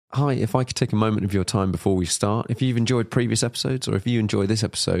Hi, if I could take a moment of your time before we start, if you've enjoyed previous episodes or if you enjoy this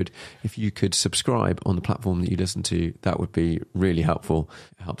episode, if you could subscribe on the platform that you listen to, that would be really helpful.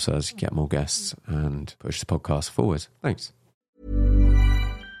 It helps us get more guests and push the podcast forward. Thanks.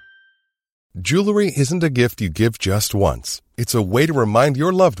 Jewelry isn't a gift you give just once. It's a way to remind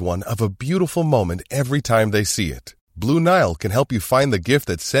your loved one of a beautiful moment every time they see it. Blue Nile can help you find the gift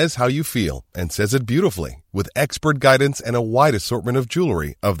that says how you feel and says it beautifully, with expert guidance and a wide assortment of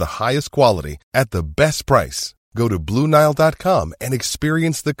jewelry of the highest quality at the best price. Go to BlueNile.com and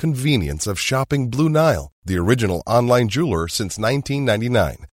experience the convenience of shopping Blue Nile, the original online jeweler since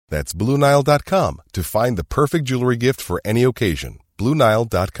 1999. That's BlueNile.com to find the perfect jewelry gift for any occasion.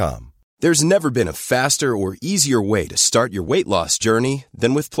 BlueNile.com. There's never been a faster or easier way to start your weight loss journey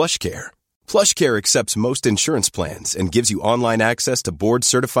than with PlushCare. PlushCare accepts most insurance plans and gives you online access to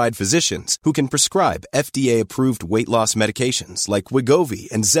board-certified physicians who can prescribe FDA-approved weight loss medications like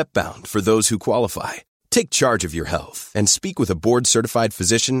Wegovy and Zepbound for those who qualify. Take charge of your health and speak with a board-certified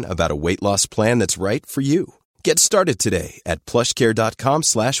physician about a weight loss plan that's right for you. Get started today at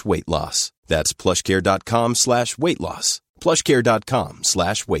plushcare.com/weight loss. That's plushcare.com/weight loss.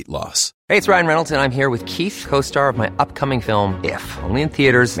 plushcare.com/weight loss. Hey, it's Ryan Reynolds, and I'm here with Keith, co-star of my upcoming film, If, only in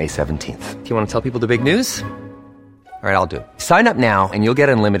theaters May 17th. Do you want to tell people the big news? All right, I'll do it. Sign up now and you'll get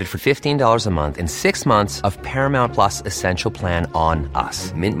unlimited for $15 a month and 6 months of Paramount Plus Essential Plan on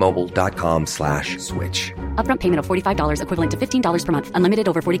us. MintMobile.com/switch. Upfront payment of $45 equivalent to $15 per month. Unlimited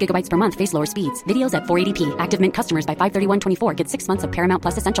over 40 gigabytes per month. Face lower speeds. Videos at 480p. Active Mint customers by 531.24 get 6 months of Paramount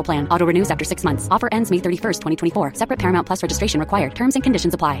Plus Essential Plan. Auto renews after 6 months. Offer ends May 31st, 2024. Separate Paramount Plus registration required. Terms and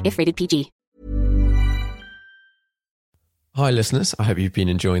conditions apply if rated PG. Hi listeners, I hope you've been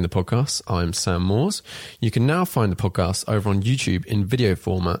enjoying the podcast. I'm Sam Moores. You can now find the podcast over on YouTube in video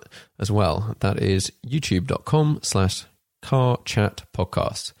format as well. That is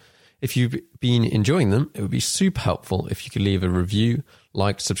youtube.com/carchatpodcast. If you've been enjoying them, it would be super helpful if you could leave a review,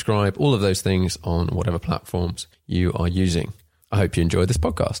 like, subscribe, all of those things on whatever platforms you are using. I hope you enjoyed this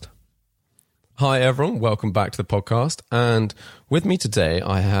podcast. Hi everyone, welcome back to the podcast. And with me today,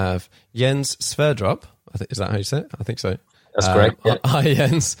 I have Jens Sverdrup. Is that how you say it? I think so. That's correct. Yeah. Hi,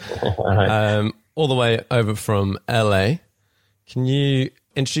 Jens. All the way over from LA. Can you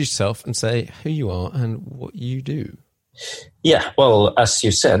introduce yourself and say who you are and what you do? Yeah, well, as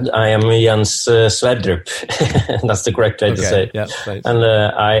you said, I am Jens Sverdrup. That's the correct way to say it. Yeah, please. And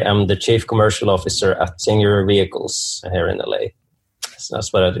I am the Chief Commercial Officer at Singular Vehicles here in LA. So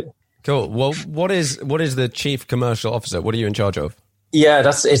that's what I do. Cool. Well, what is the Chief Commercial Officer? What are you in charge of? Yeah,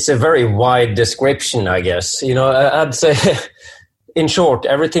 it's a very wide description, I guess. You know, I'd say, in short,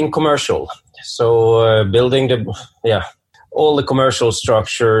 everything commercial. So building all the commercial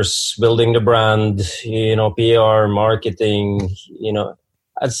structures, building the brand, PR, marketing,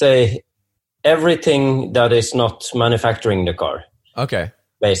 I'd say everything that is not manufacturing the car. Okay.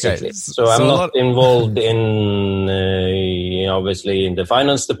 Basically. Okay. So I'm not involved in, obviously, in the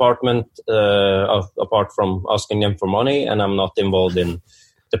finance department, apart from asking them for money, and I'm not involved in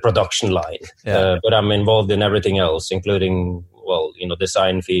the production line. Yeah. But I'm involved in everything else, including,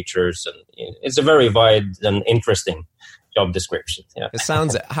 design features. And it's a very wide and interesting job description. Yeah. It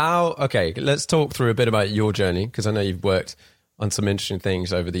sounds okay, let's talk through a bit about your journey, because I know you've worked on some interesting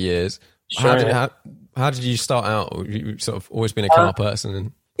things over the years. Sure, How did you start out? You sort of always been a car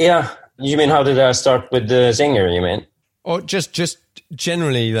person? Yeah. You mean, how did I start with the Singer, you mean? Or just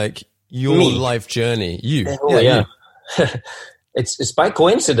generally, like, your life journey? You. Yeah. It's by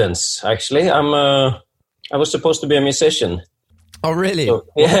coincidence, actually. I was supposed to be a musician. Oh, really? So,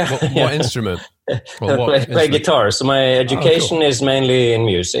 yeah. What instrument? Play guitar. So my education is mainly in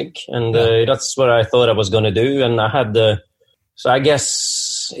music, and that's what I thought I was going to do. And I had so I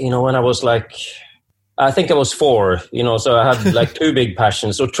guess, when I was like, I think I was 4, so I had like 2 big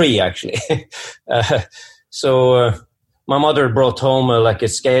passions, or 3 actually. So my mother brought home a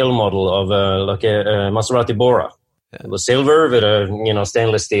scale model of a Maserati Bora. It was silver with a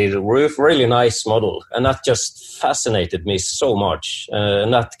stainless steel roof, really nice model, and that just fascinated me so much,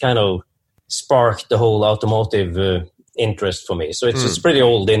 and that kind of sparked the whole automotive interest for me. So it's a pretty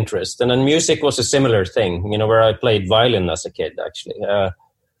old interest, and then music was a similar thing, where I played violin as a kid actually.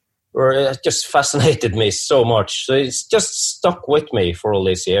 Where it just fascinated me so much. So it's just stuck with me for all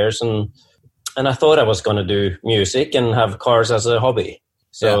these years. And I thought I was going to do music and have cars as a hobby.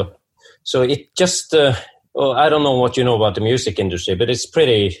 So it just, I don't know what you know about the music industry, but it's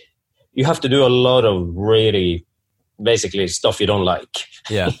pretty, you have to do a lot of really basically stuff you don't like.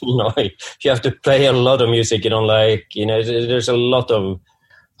 Yeah. You have to play a lot of music you don't like. There's a lot of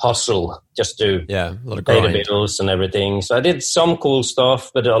hustle just to a lot of pay grind. the bills and everything. So I did some cool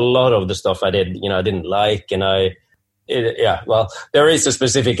stuff, but a lot of the stuff I did, I didn't like. And well, there is a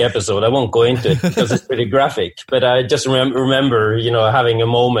specific episode. I won't go into it because it's pretty graphic, but I just remember, having a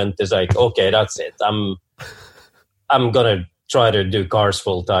moment. It's like, okay, that's it. I'm going to try to do cars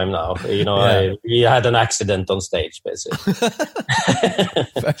full time now. We had an accident on stage, basically,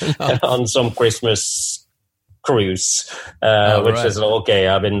 on some Christmas cruise, which is okay.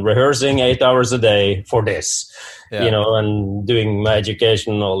 I've been rehearsing 8 hours a day for this, and doing my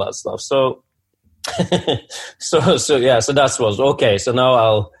education and all that stuff. So, so that was okay. So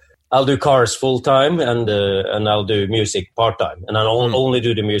now I'll do cars full time and I'll do music part time, and I'll only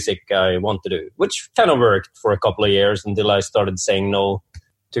do the music I want to do, which kind of worked for a couple of years until I started saying no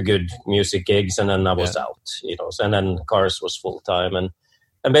to good music gigs, and then I was out, So, and then cars was full time, and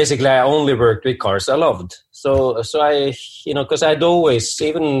basically I only worked with cars I loved. So I, because I'd always,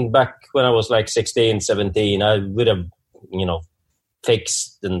 even back when I was like 16, 17, I would have,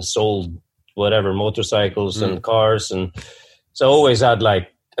 fixed and sold whatever motorcycles and cars, and so I always had like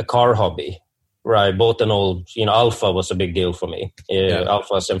a car hobby where I bought an old, Alfa was a big deal for me,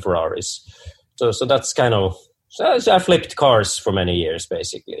 Alfas and Ferraris. So that's kind of, so I flipped cars for many years,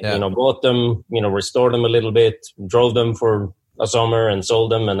 basically. Bought them, restored them a little bit, drove them for a summer and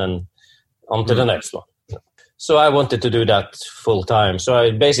sold them, and then on to the next one. So I wanted to do that full time. So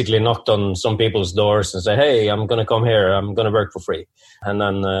I basically knocked on some people's doors and said, hey, I'm going to come here. I'm going to work for free. And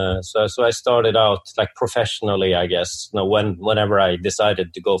then, so I started out like professionally, I guess, whenever I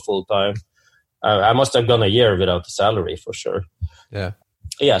decided to go full time. I must have gone a year without a salary for sure. Yeah.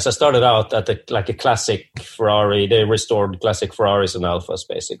 Yeah, so I started out at a classic Ferrari. They restored classic Ferraris and Alfas,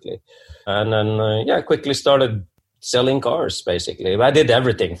 basically. And then, quickly started selling cars, basically. I did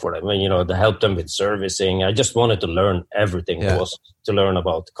everything for them, to help them with servicing. I just wanted to learn everything there was to learn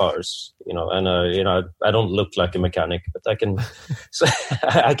about cars, and, I don't look like a mechanic, but I can, so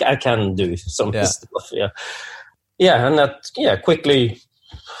I can do some stuff. Yeah. Yeah. And that, quickly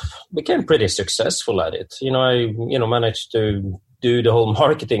became pretty successful at it. I, managed to do the whole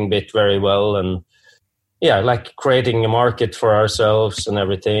marketing bit very well, and like creating a market for ourselves and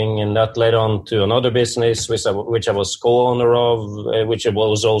everything. And that led on to another business, which I was co-owner of, which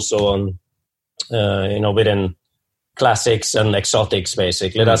was also on, within classics and exotics,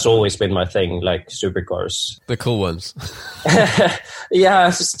 basically. That's always been my thing, like supercars. The cool ones. Yeah,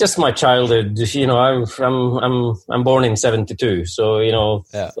 it's just my childhood. I'm born in 72. So,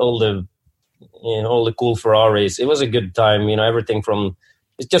 all the cool Ferraris. It was a good time, everything from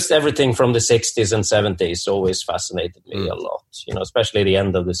the 60s and 70s always fascinated me a lot, especially the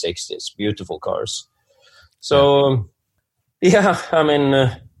end of the 60s. Beautiful cars. So, I mean,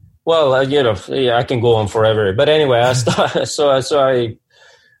 I can go on forever. But anyway, I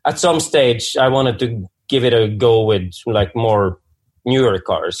at some stage, I wanted to give it a go with like more newer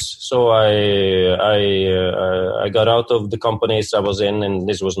cars. So I got out of the companies I was in, and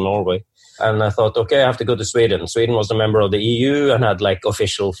this was Norway. And I thought, okay, I have to go to Sweden. Sweden was a member of the EU and had like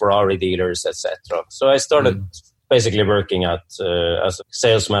official Ferrari dealers, etc. So I started basically working as a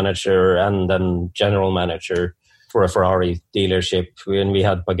sales manager and then general manager for a Ferrari dealership. And we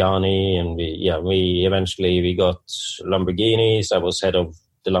had Pagani, and we eventually got Lamborghinis. I was head of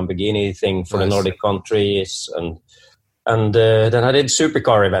the Lamborghini thing for the Nordic countries, and then I did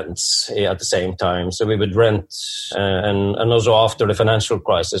supercar events at the same time. So we would rent, and also after the financial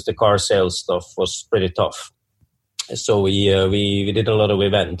crisis, the car sales stuff was pretty tough. So we did a lot of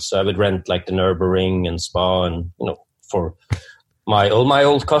events. I would rent like the Nürburgring and Spa, and for my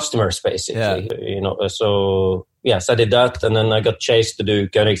old customers, basically. So yes, I did that, and then I got chased to do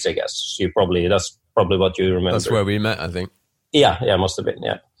Koenigsegg. I guess that's probably what you remember. That's where we met, I think. Yeah, must have been.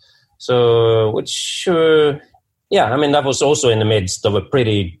 Yeah. So which. I mean, that was also in the midst of a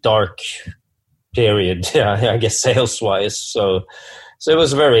pretty dark period, I guess, sales-wise. So it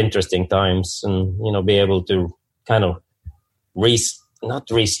was very interesting times, and, be able to kind of not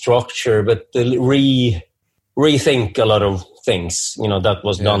restructure, but rethink a lot of things, that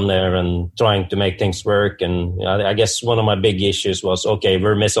was done there, and trying to make things work. And I guess one of my big issues was, okay,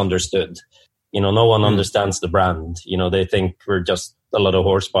 we're misunderstood. No one understands the brand. They think we're just a lot of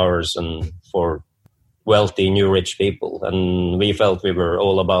horsepowers and for wealthy new rich people, and we felt we were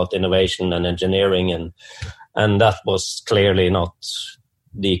all about innovation and engineering, and that was clearly not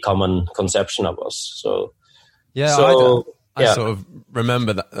the common conception of us. So I sort of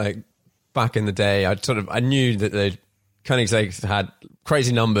remember that, like back in the day, I knew that the Koenigsegg had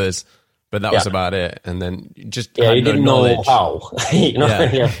crazy numbers, but that was about it. And then you just you had didn't knowledge. know how.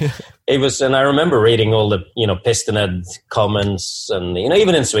 It was, and I remember reading all the PistonHead comments, and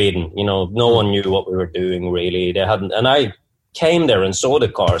even in Sweden, no one knew what we were doing really. They hadn't, and I came there and saw the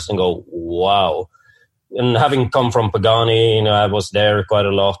cars and go, wow. And having come from Pagani, I was there quite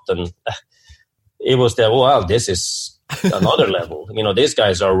a lot, and it was there. Wow, this is another level. These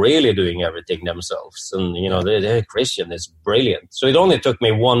guys are really doing everything themselves, and Christian is brilliant. So it only took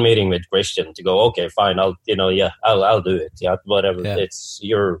me one meeting with Christian to go, okay, fine, I'll do it. Yeah, whatever. Yeah. It's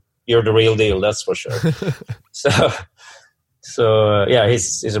you're the real deal, that's for sure. So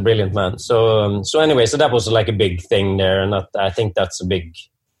he's a brilliant man. So anyway, so that was like a big thing there, and I think that's a big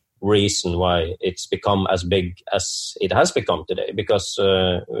reason why it's become as big as it has become today, because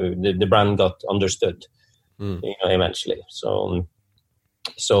the brand got understood. Eventually. So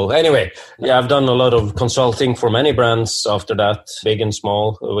anyway, I've done a lot of consulting for many brands after that, big and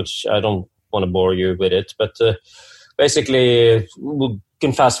small, which I don't want to bore you with it, but basically we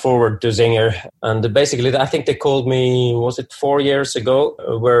can fast forward to Singer, and basically I think they called me, was it 4 years ago,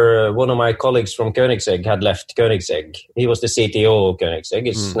 where one of my colleagues from Koenigsegg had left Koenigsegg. He was the CTO of Koenigsegg.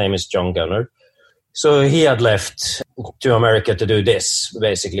 His name is John Gunner. So he had left to America to do this,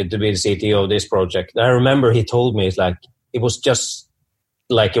 basically, to be the CTO of this project. I remember he told me, it was just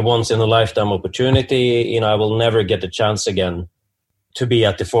like a once-in-a-lifetime opportunity. I will never get the chance again to be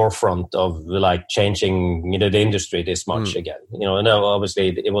at the forefront of, changing, the industry this much again. And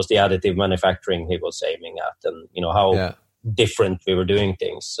obviously it was the additive manufacturing he was aiming at, and, how different we were doing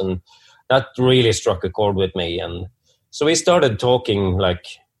things. And that really struck a chord with me. And so we started talking,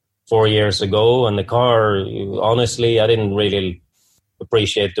 4 years ago, and the car, honestly, I didn't really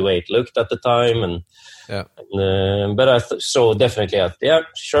appreciate the way it looked at the time, but I saw definitely,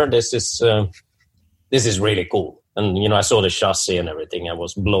 sure, this is really cool, and I saw the chassis and everything. I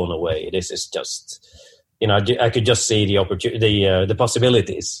was blown away. This is just, I could just see the opportunity, the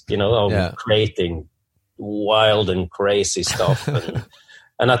possibilities, of creating wild and crazy stuff,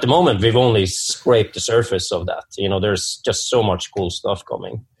 and at the moment we've only scraped the surface of that. There's just so much cool stuff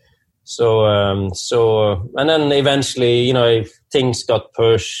coming. So and then eventually, things got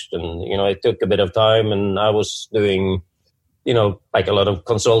pushed, and, it took a bit of time, and I was doing, a lot of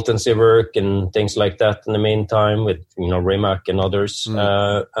consultancy work and things like that in the meantime with, Rimac and others.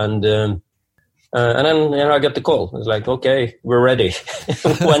 And then, I got the call. It's like, okay, we're ready.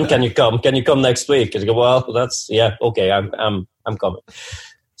 When can you come? Can you come next week? I go, well, okay, I'm coming.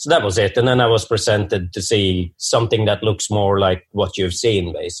 So that was it. And then I was presented to see something that looks more like what you've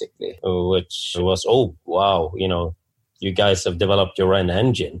seen, basically, which was, oh, wow, you guys have developed your own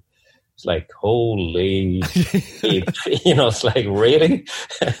engine. It's like, holy, it's like, really?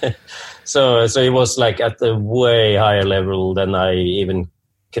 So it was at a way higher level than I even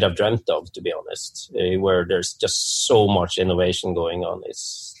could have dreamt of, to be honest, where there's just so much innovation going on.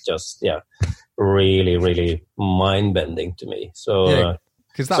 It's just, really, really mind-bending to me. So...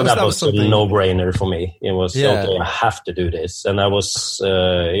 Because that was a no-brainer for me. It was, okay, I have to do this. And I was,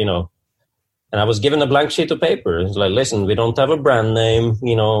 and I was given a blank sheet of paper. It's like, listen, we don't have a brand name,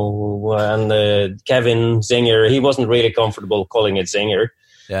 and Kevin Singer, he wasn't really comfortable calling it Singer.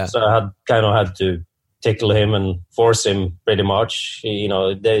 Yeah. So I had to tickle him and force him pretty much,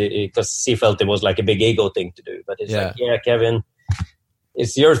 because he felt it was like a big ego thing to do. But it's Kevin,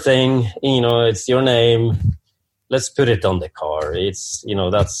 it's your thing, it's your name. Let's put it on the car. It's,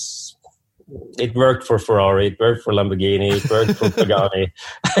 it worked for Ferrari, it worked for Lamborghini, it worked for Pagani.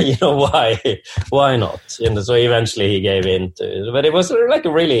 Why not? And so eventually he gave in to it. But it was like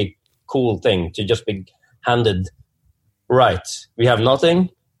a really cool thing to just be handed, right, we have nothing,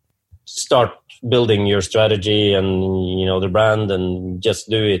 start building your strategy and, the brand, and just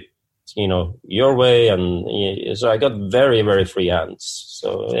do it, your way. And so I got very, very free hands.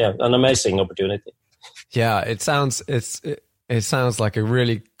 So an amazing opportunity. Yeah, it sounds like a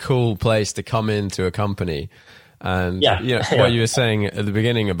really cool place to come into a company. And what you were saying at the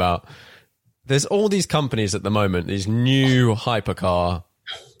beginning about, there's all these companies at the moment, these new hypercar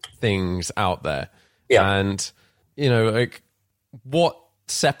things out there. Yeah. And, what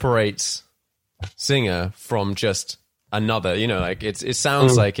separates Singer from just another, it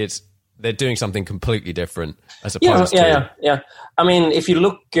sounds like they're doing something completely different as opposed to... Yeah. I mean, if you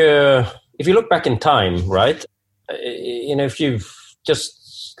look back in time, right? If you've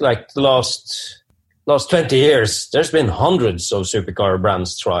just the last 20 years, there's been hundreds of supercar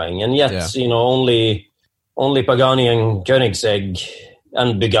brands trying, and yet only Pagani and Koenigsegg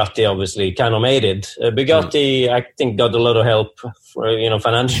and Bugatti obviously kind of made it. Bugatti, I think, got a lot of help,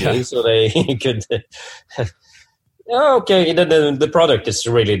 financially, so they could. Okay, the product is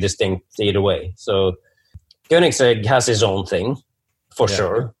really distinct either way. So Koenigsegg has his own thing, for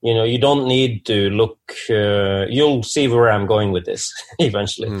sure. You know, you don't need to look, you'll see where I'm going with this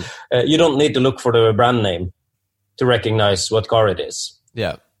eventually. You don't need to look for the brand name to recognize what car it is.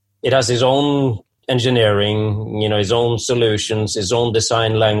 Yeah. It has its own engineering, you know, its own solutions, its own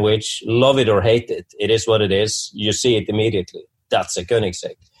design language. Love it or hate it, it is what it is. You see it immediately. That's a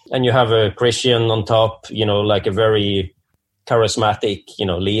Koenigsegg. And you have a Christian on top, you know, like a very charismatic, you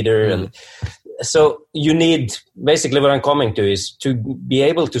know, leader. And so you need, basically what I'm coming to is to be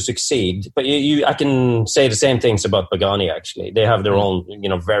able to succeed. But I can say the same things about Pagani, actually. They have their own, you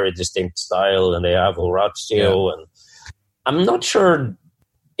know, very distinct style, and they have Orazio. And I'm not sure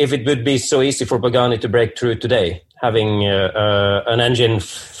if it would be so easy for Pagani to break through today, having an engine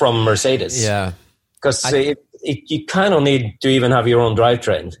from Mercedes. Yeah. Because you kind of need to even have your own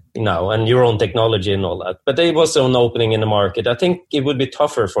drivetrain now and your own technology and all that. But there was an opening in the market. I think it would be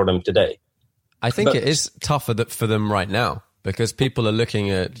tougher for them today. I think it is tougher for them right now because people are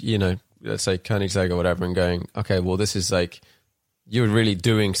looking at, you know, let's say Koenigsegg or whatever and going, okay, well, this is like, you're really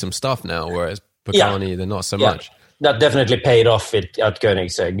doing some stuff now, whereas Pagani, they're not so much. That definitely paid off at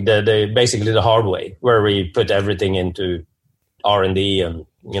Koenigsegg, basically the hard way, where we put everything into R&D and,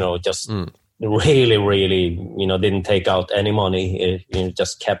 you know, just really, really, you know, didn't take out any money. It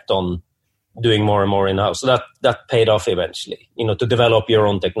just kept on doing more and more in-house. So that paid off eventually, you know, to develop your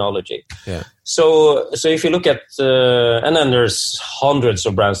own technology. Yeah. So if you look at, and then there's hundreds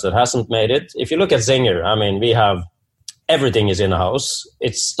of brands that hasn't made it. If you look at Zinger, I mean, we have, everything is in-house.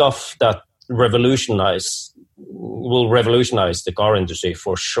 It's stuff that will revolutionize the car industry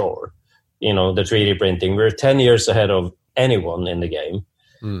for sure. You know, the 3D printing, we're 10 years ahead of anyone in the game.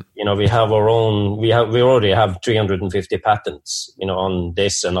 You know, we have our own, we already have 350 patents, you know, on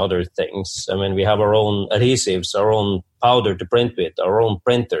this and other things. I mean, we have our own adhesives, our own powder to print with, our own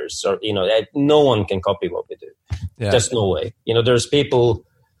printers, or, you know, no one can copy what we do. Yeah. There's no way. You know, there's people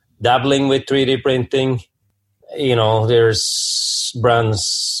dabbling with 3D printing. You know, there's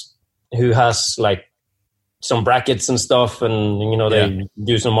brands who has like some brackets and stuff, and, you know, they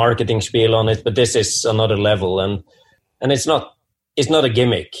do some marketing spiel on it, but this is another level. And it's not a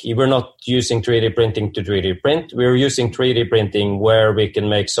gimmick. We're not using 3D printing to 3D print. We're using 3D printing where we can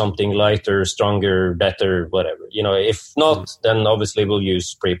make something lighter, stronger, better, whatever. You know, if not, then obviously we'll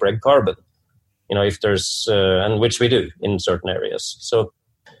use pre-preg carbon. You know, if there's, and which we do in certain areas. So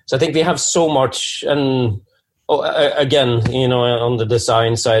I think we have so much. And again, you know, on the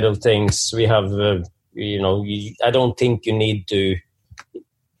design side of things, we have, you know, I don't think you need to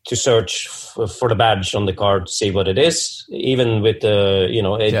search for the badge on the car to see what it is, even with the, you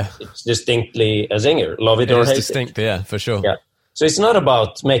know, it's distinctly a Zinger. Love it or hate distinct, it. Yeah, for sure. Yeah. So it's not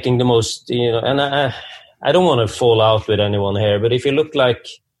about making the most, you know, and I don't want to fall out with anyone here, but if you look like,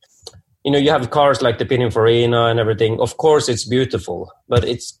 you know, you have cars like the Pininfarina and everything, of course it's beautiful, but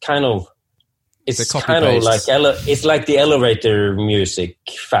it's kind of, it's kind of like, it's like the elevator music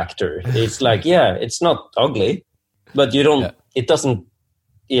factor. It's like, it's not ugly, but you don't, it doesn't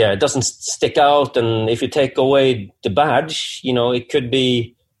stick out. And if you take away the badge, you know, it could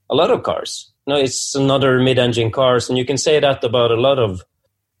be a lot of cars. You know, it's another mid-engine cars, and you can say that about a lot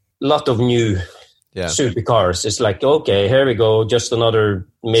of new supercars. It's like, okay, here we go, just another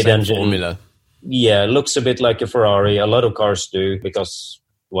mid-engine formula. Yeah, looks a bit like a Ferrari. A lot of cars do, because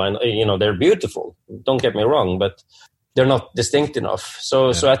you know, they're beautiful. Don't get me wrong, but they're not distinct enough.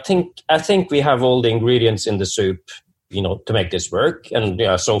 So I think we have all the ingredients in the soup, you know, to make this work. And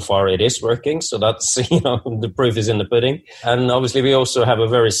so far it is working. So that's, you know, the proof is in the pudding. And obviously we also have a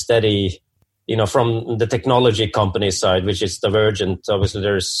very steady, you know, from the technology company side, which is Divergent. Obviously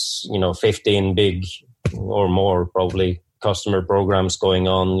there's, you know, 15 big or more probably customer programs going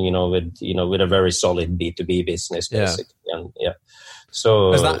on, you know, with a very solid B2B business, basically. And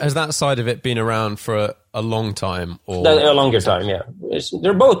so has that side of it been around for a long time, or a longer time? Yeah,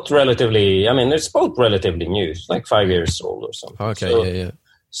 they're both relatively. I mean, it's both relatively new, it's like 5 years old or something. Okay,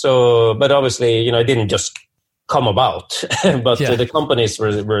 So, but obviously, you know, it didn't just come about, but the companies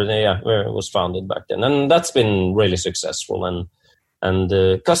was founded back then, and that's been really successful, and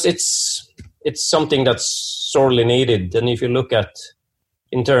because it's something that's sorely needed. And if you look at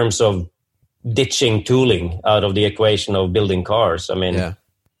in terms of ditching tooling out of the equation of building cars, I mean,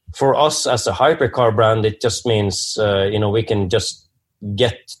 for us as a hypercar brand, it just means, you know, we can just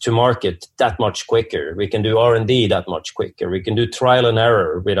get to market that much quicker. We can do R&D that much quicker. We can do trial and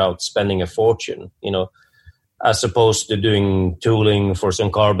error without spending a fortune, you know, as opposed to doing tooling for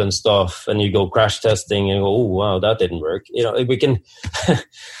some carbon stuff and you go crash testing and go, oh, wow, that didn't work. You know, we can,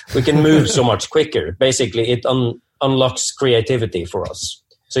 we can move so much quicker. Basically, it unlocks creativity for us.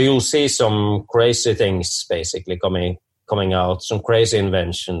 So you'll see some crazy things basically coming out, some crazy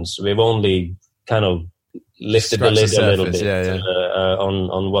inventions. We've only kind of lifted the lid a little bit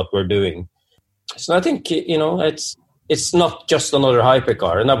on what we're doing. So I think, it's not just another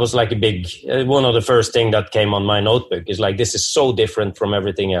hypercar. And that was like a big, one of the first thing that came on my notebook is like, this is so different from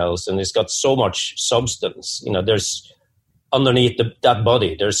everything else. And it's got so much substance. There's underneath that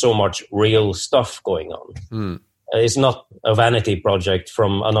body, there's so much real stuff going on. It's not a vanity project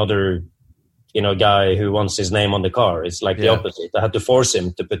from another, guy who wants his name on the car. It's like the opposite. I had to force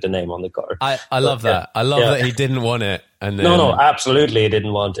him to put the name on the car. I love that. I love that he didn't want it. And then... No, absolutely he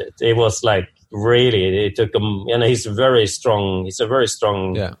didn't want it. It was like, really, it took him, he's a very strong,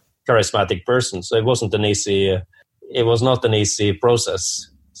 charismatic person. So it was not an easy process.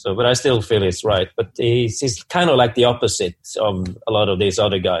 So, but I still feel it's right. But he's kind of like the opposite of a lot of these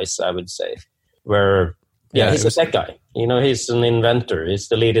other guys, I would say, where, he's a tech guy. He's an inventor. He's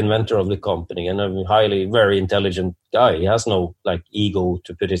the lead inventor of the company and a very intelligent guy. He has no ego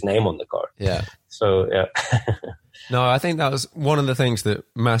to put his name on the car. Yeah. So, yeah. No, I think that was one of the things that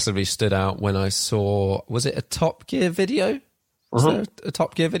massively stood out when I saw, was it a Top Gear video? Was there a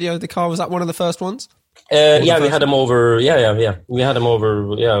Top Gear video of the car? Was that one of the first ones? We had them over. We had them over.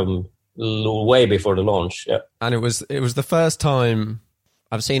 Way before the launch. Yeah, and it was the first time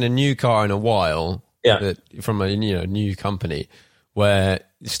I've seen a new car in a while. Yeah, from a new company where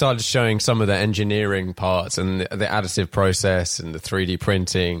you started showing some of the engineering parts and the additive process and the 3D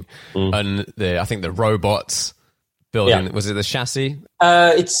printing and I think the robots building. Yeah. Was it the chassis?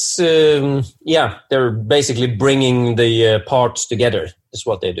 It's they're basically bringing the parts together. Is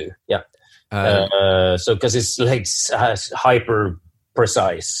what they do. Yeah. So because it's like hyper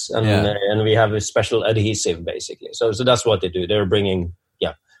precise and we have a special adhesive basically. So that's what they do. They're bringing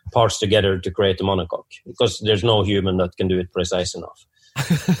parts together to create a monocoque because there's no human that can do it precise enough.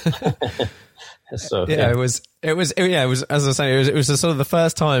 So it was as I say, it was sort of the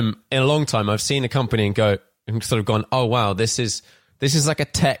first time in a long time I've seen a company and sort of gone, oh wow, this is like a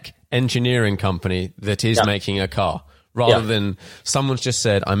tech engineering company that is making a car. Rather than someone's just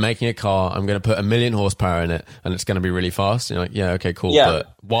said, I'm making a car, I'm going to put 1 million horsepower in it, and it's going to be really fast. And you're like, yeah, okay, cool. Yeah.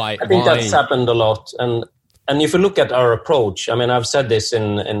 But why? I think that's happened a lot. And if you look at our approach, I mean, I've said this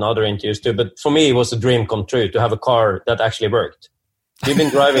in other interviews too, but for me, it was a dream come true to have a car that actually worked. We've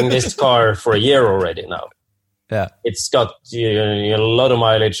been driving this car for a year already now. Yeah. It's got a lot of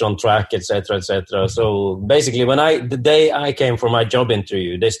mileage on track, etc., etc. So basically, the day I came for my job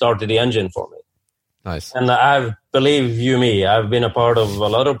interview, they started the engine for me. Nice. And I believe me, I've been a part of a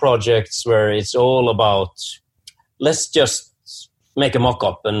lot of projects where it's all about, let's just make a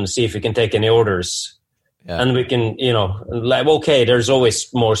mock-up and see if we can take any orders. Yeah. And we can, okay, there's always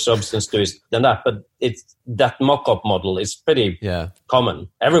more substance to it than that, but that mock-up model is pretty common.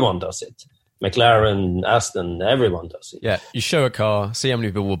 Everyone does it. McLaren, Aston, everyone does it. Yeah, you show a car, see how many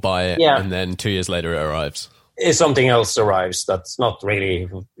people will buy it, and then 2 years later it arrives. If something else arrives that's not really,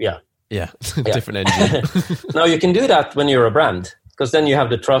 different engine. No, you can do that when you're a brand, because then you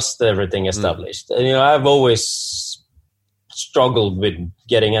have the trust, everything established. And, I've always struggled with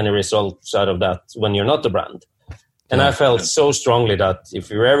getting any results out of that when you're not a brand. And I felt so strongly that if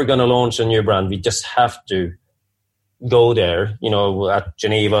we're ever going to launch a new brand, we just have to go there, at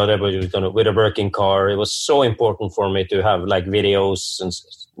Geneva with a working car. It was so important for me to have videos and,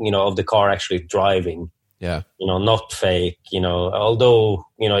 of the car actually driving. Yeah. Not fake, although,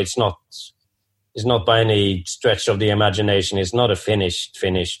 it's not by any stretch of the imagination. It's not a finished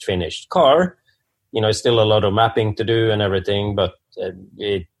car. It's still a lot of mapping to do and everything, but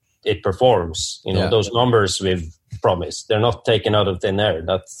it performs. Those numbers we've promised, they're not taken out of thin air.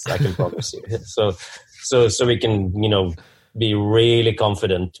 That's, I can promise you. So we can, be really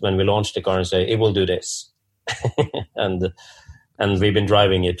confident when we launch the car and say, it will do this. and we've been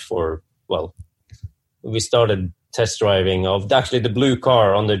driving it for, we started test driving of actually the blue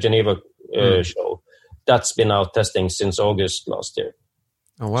car on the Geneva show. That's been out testing since August last year.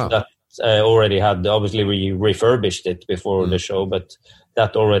 Oh, wow. So that already had, obviously we refurbished it before the show, but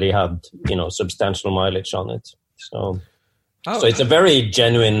that already had, substantial mileage on it. So it's a very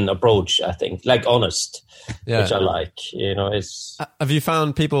genuine approach, I think, honest, which I like. It's. Have you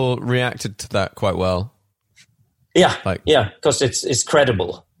found people reacted to that quite well? Yeah, because it's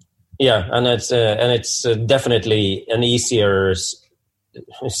credible. Yeah, and it's definitely an easier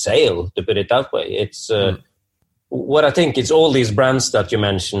sale, to put it that way. It's what I think it's all these brands that you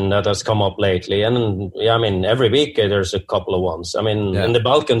mentioned that has come up lately, and every week there's a couple of ones. In the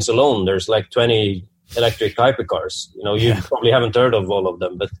Balkans alone, there's 20 electric hypercars. You probably haven't heard of all of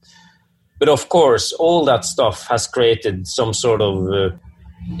them, but But of course, all that stuff has created some sort of,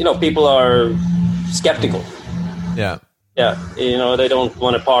 people are skeptical. Yeah. Yeah, they don't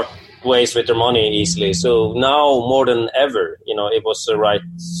want to part ways with their money easily. So now more than ever, it was the right,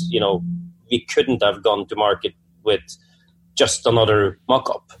 we couldn't have gone to market with just another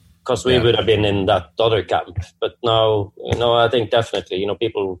mock-up because we would have been in that other camp. But now, I think definitely,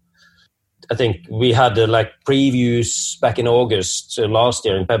 people, I think we had previews back in August last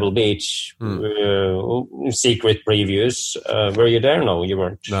year in Pebble Beach, secret previews. Were you there? No, you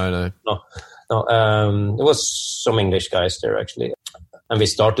weren't. No. There was some English guys there actually. And we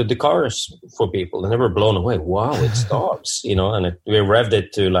started the cars for people and they were blown away. Wow, it starts, and we revved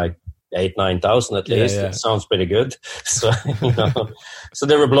it to 8,000-9,000 at least. Yeah. It sounds pretty good. So, so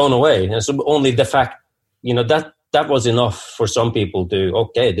they were blown away. And so only the fact, that was enough for some people to,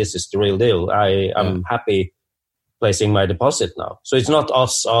 okay, this is the real deal. I'm happy placing my deposit now. So it's not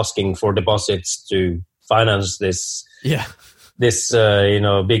us asking for deposits to finance this. Yeah. This,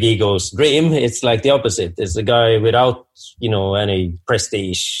 big ego's dream. It's like the opposite. It's a guy without, any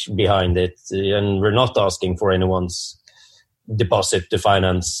prestige behind it. And we're not asking for anyone's deposit to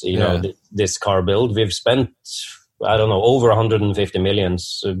finance, this car build. We've spent, I don't know, over 150 million,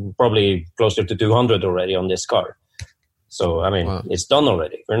 probably closer to 200 already on this car. So, I mean, It's done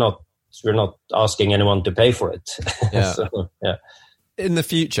already. We're not asking anyone to pay for it. Yeah. So, yeah. In the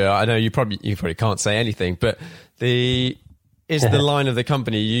future, I know you probably can't say anything, but is the line of the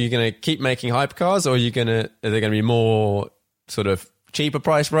company, are you going to keep making hypercars, or are there going to be more sort of cheaper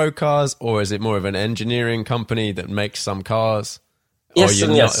price road cars, or is it more of an engineering company that makes some cars? Yes, or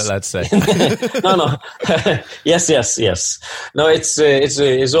you're not allowed to say? No. Yes. No,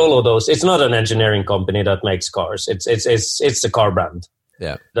 it's all of those. It's not an engineering company that makes cars. It's a car brand.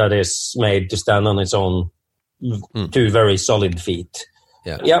 Yeah. That is made to stand on its own two very solid feet.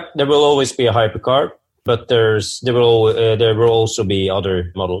 Yeah. There will always be a hypercar. But there will also be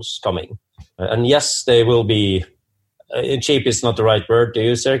other models coming. And yes, they will be, cheap is not the right word to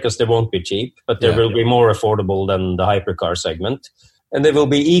use there because they won't be cheap, but they will be more affordable than the hypercar segment. And they will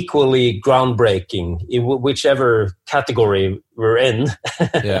be equally groundbreaking in whichever category we're in.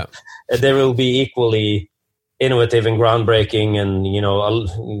 Yeah. They will be equally innovative and groundbreaking, and,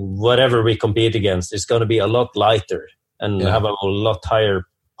 whatever we compete against is going to be a lot lighter and have a lot higher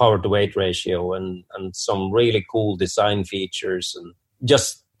power to weight ratio and some really cool design features and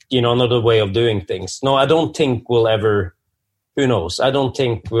just, another way of doing things. No, I don't think we'll ever, who knows? I don't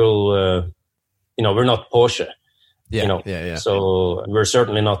think we'll, we're not Porsche, Yeah. So we're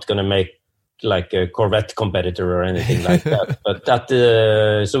certainly not going to make like a Corvette competitor or anything like that. But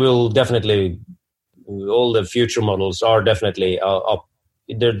so we'll definitely, all the future models are definitely up.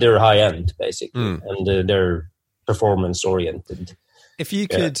 They're high end basically, and they're performance oriented. If you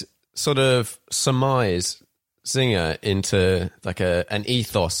could sort of surmise Zinger into like an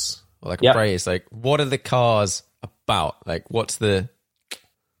ethos or like a phrase, like what are the cars about? Like what's the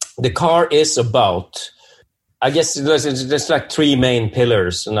car is about? I guess there's like three main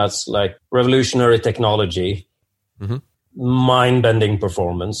pillars, and that's like revolutionary technology, mind-bending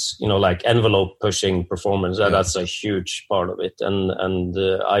performance, like envelope-pushing performance. That's a huge part of it, and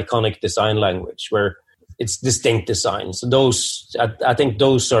iconic design language where it's distinct design. So those, I think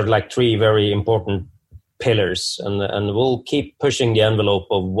those are like three very important pillars, and we'll keep pushing the envelope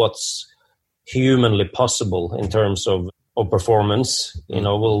of what's humanly possible in terms of performance.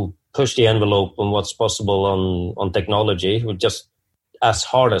 We'll push the envelope on what's possible on technology, just as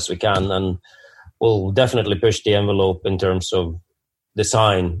hard as we can, and we'll definitely push the envelope in terms of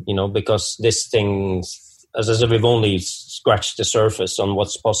design, because this thing, as I said, we've only scratched the surface on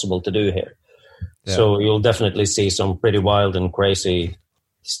what's possible to do here. Yeah. So you'll definitely see some pretty wild and crazy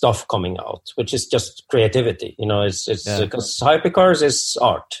stuff coming out, which is just creativity. It's because hypercars is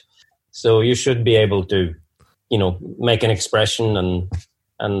art. So you should be able to, make an expression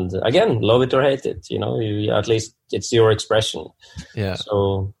and again, love it or hate it. At least it's your expression. Yeah.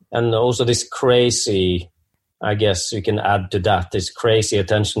 So, and also this crazy, I guess you can add to that, this crazy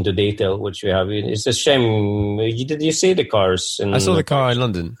attention to detail, which we have. It's a shame. Did you see the cars? I saw the car in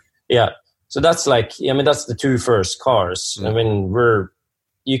London. Yeah. So that's that's the two first cars. I mean,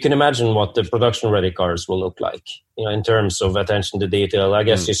 you can imagine what the production-ready cars will look like, in terms of attention to detail. I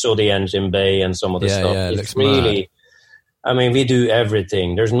guess you saw the engine bay and some of the stuff. Yeah, it's really, I mean, we do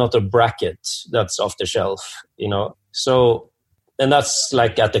everything. There's not a bracket that's off the shelf, So, and that's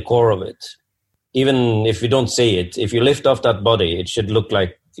like at the core of it. Even if you don't see it, if you lift off that body, it should look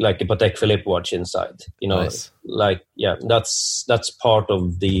like a Patek Philippe watch inside, Nice. That's part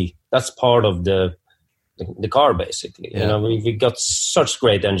of the the car, basically. Yeah. We got such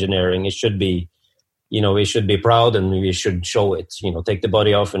great engineering. It should be, we should be proud, and we should show it. Take the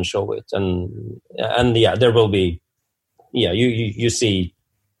body off and show it, and yeah, there will be, you see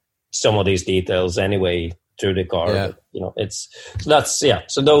some of these details anyway through the car. Yeah. But,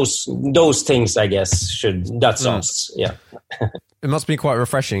 So those things, I guess, that's us. Yeah. It must be quite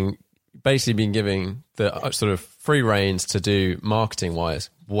refreshing, basically being given the sort of free reins to do marketing-wise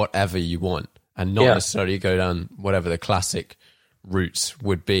whatever you want, and not necessarily go down whatever the classic routes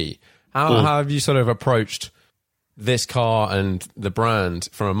would be. How have you sort of approached this car and the brand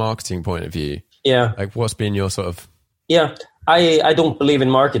from a marketing point of view? Yeah. Like, what's been your sort of... Yeah, I don't believe in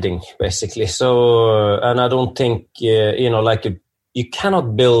marketing, basically. So, and I don't think, you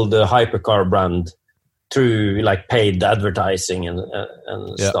cannot build a hypercar brand through like paid advertising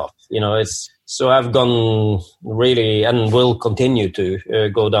and stuff. So I've gone really, and will continue to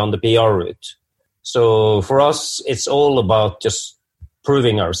go down the PR route. So for us, it's all about just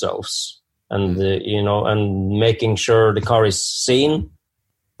proving ourselves and, and making sure the car is seen.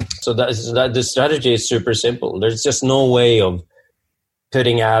 So that the strategy is super simple. There's just no way of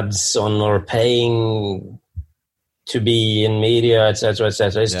putting ads on or paying to be in media, etc.,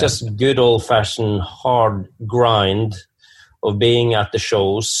 etc. It's just good old-fashioned hard grind of being at the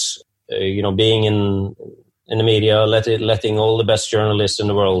shows, being in the media, letting all the best journalists in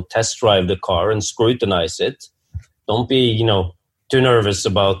the world test drive the car and scrutinize it. Don't be, too nervous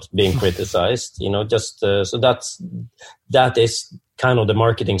about being criticized. So that is kind of the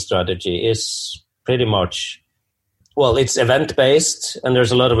marketing strategy. Is pretty much, well, it's event-based, and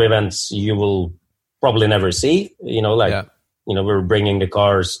there's a lot of events you will probably never see, we're bringing the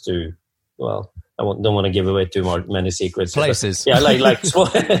cars to, well, I don't want to give away many secrets. Places. But, like small,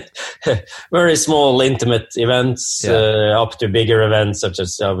 very small, intimate events, up to bigger events, such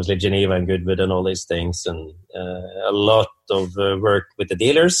as obviously Geneva and Goodwood and all these things, and a lot of work with the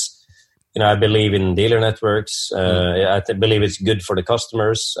dealers. I believe in dealer networks. I believe it's good for the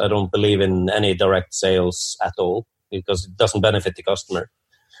customers. I don't believe in any direct sales at all, because it doesn't benefit the customer.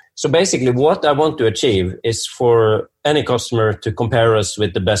 So basically what I want to achieve is for any customer to compare us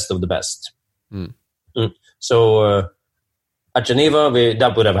with the best of the best. So at Geneva,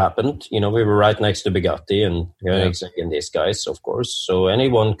 that would have happened. We were right next to Bugatti and Koenigsegg and these guys, of course. So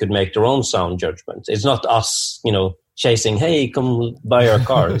anyone could make their own sound judgment. It's not us, chasing, hey, come buy our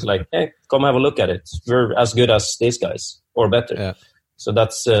car. It's like, hey, come have a look at it. We're as good as these guys or better. Yeah. So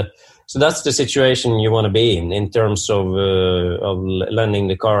that's the situation you want to be in terms of lending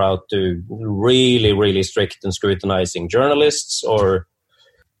the car out to really, really strict and scrutinizing journalists, or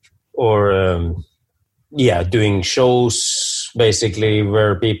doing shows basically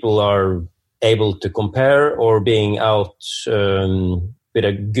where people are able to compare, or being out with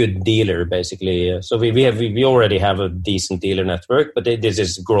a good dealer, basically. So we already have a decent dealer network, but this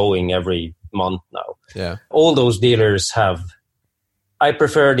is growing every month now. Yeah, all those dealers have. I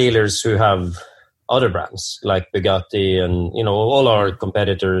prefer dealers who have other brands like Bugatti and, all our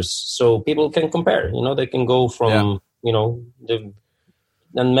competitors, so people can compare. They can go from,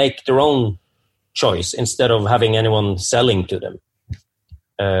 and make their own choice instead of having anyone selling to them.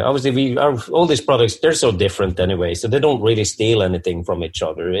 Obviously, all these products, they're so different anyway, so they don't really steal anything from each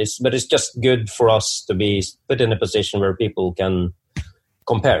other. But it's just good for us to be put in a position where people can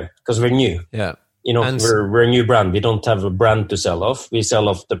compare, because we're new. Yeah. We're a new brand. We don't have a brand to sell off. We sell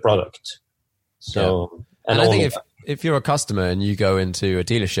off the product. So, and I think if you're a customer and you go into a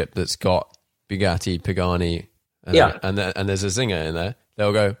dealership that's got Bugatti, Pagani, and there's a Zinger in there,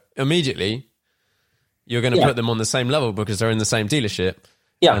 they'll go immediately. You're going to put them on the same level because they're in the same dealership.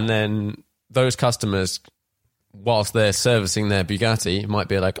 Yeah. And then those customers, whilst they're servicing their Bugatti, might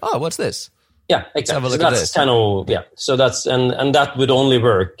be like, "Oh, what's this?" Yeah, exactly. So that's kind of So that's and that would only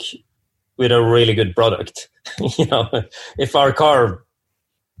work with a really good product. If our car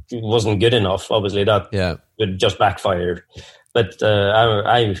wasn't good enough, obviously that would just backfire. But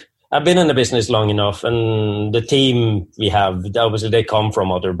I've been in the business long enough, and the team we have, obviously they come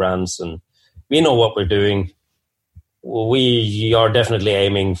from other brands, and we know what we're doing. We are definitely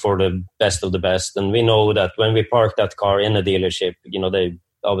aiming for the best of the best, and we know that when we park that car in a dealership, they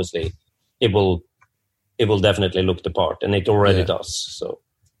obviously it will definitely look the part, and it already does. So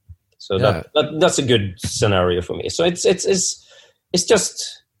that's a good scenario for me. So it's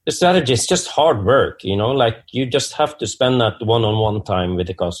just the strategy. It's just hard work, Like you just have to spend that one-on-one time with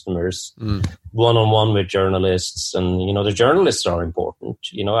the customers, one-on-one with journalists, and the journalists are important.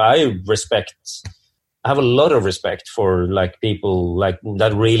 I respect I have a lot of respect for like people like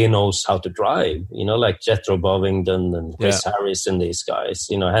that really knows how to drive, you know, like Jethro Bovingdon and Chris Harris and these guys,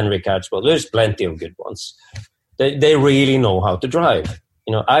 you know, Henry Catchwell. There's plenty of good ones. They really know how to drive.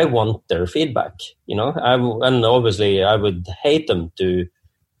 You know, I want their feedback, you know, and obviously I would hate them to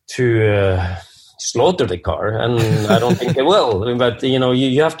slaughter the car, and I don't think they will. But, you know,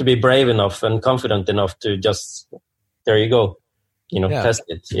 you have to be brave enough and confident enough to just, there you go. You know, test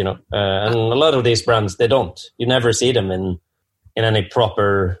it, you know. And a lot of these brands, they don't. You never see them in any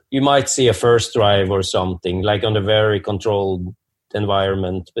proper... You might see a first drive or something, like on a very controlled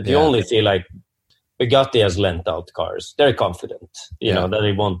environment. But you only see, like, Bugatti has lent out cars. They're confident, you know, that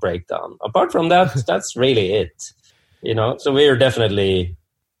it won't break down. Apart from that, that's really it, you know. So we're definitely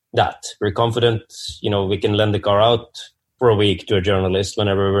that. We're confident, you know, we can lend the car out for a week to a journalist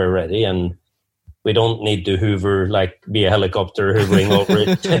whenever we're ready, and we don't need to hoover, like be a helicopter hoovering over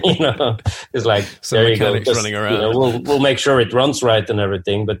it. You know, it's like some there you go. mechanics running around. You know, we'll make sure it runs right and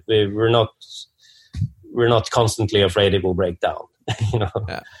everything, but we're not constantly afraid it will break down. You know,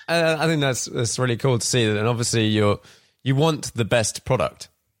 I think that's really cool to see that. And obviously, you want the best product.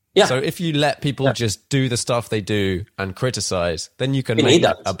 Yeah. So if you let people just do the stuff they do and criticize, then you can make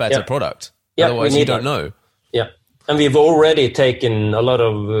a better product. Yeah, otherwise, you don't know. Yeah. And we've already taken a lot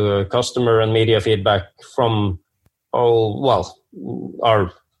of customer and media feedback from our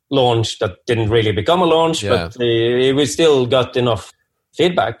launch that didn't really become a launch, but we still got enough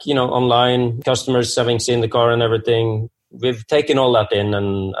feedback, you know, online, customers having seen the car and everything. We've taken all that in,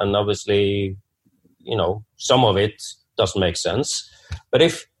 and obviously, you know, some of it doesn't make sense. But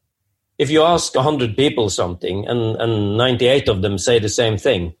if you ask 100 people something and 98 of them say the same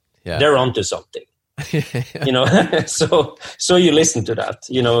thing, they're onto something. You know, so you listen to that.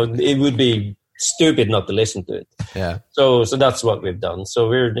 You know, it would be stupid not to listen to it. Yeah. So that's what we've done. So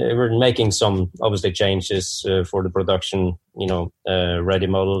we're making some obviously changes for the production, you know, ready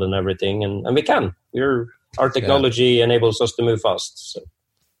model and everything, and we can. Our technology enables us to move fast. So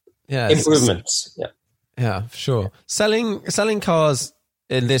improvements. Yeah, for sure. Selling cars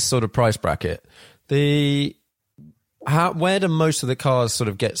in this sort of price bracket, where do most of the cars sort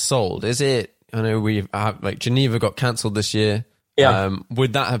of get sold? Is it? I know like Geneva got cancelled this year. Yeah.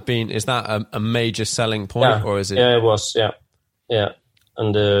 Would that have been? Is that a major selling point, or is it? Yeah, it was. Yeah.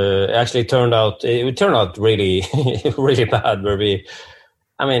 And it actually turned out really, really bad.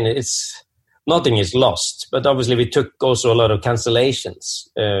 Nothing is lost, but obviously we took also a lot of cancellations.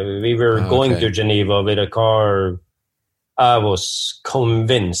 We were going to Geneva with a car. I was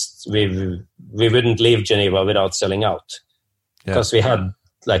convinced we wouldn't leave Geneva without selling out, because we had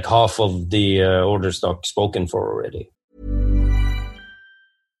like half of the order stock spoken for already.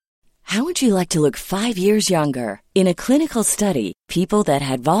 How would you like to look 5 years younger? In a clinical study, people that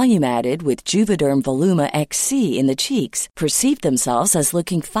had volume added with Juvederm Voluma XC in the cheeks perceived themselves as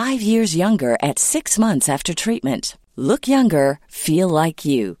looking 5 years younger at 6 months after treatment. Look younger, feel like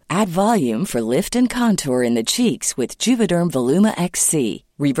you. Add volume for lift and contour in the cheeks with Juvederm Voluma XC.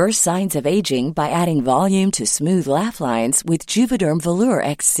 Reverse signs of aging by adding volume to smooth laugh lines with Juvederm Volure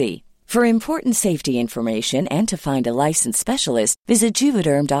XC. For important safety information and to find a licensed specialist, visit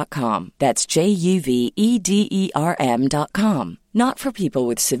Juvederm.com. That's JUVEDERM.com. Not for people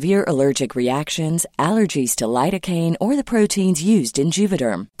with severe allergic reactions, allergies to lidocaine, or the proteins used in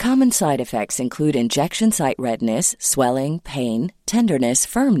Juvederm. Common side effects include injection site redness, swelling, pain, tenderness,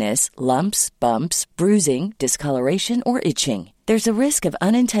 firmness, lumps, bumps, bruising, discoloration, or itching. There's a risk of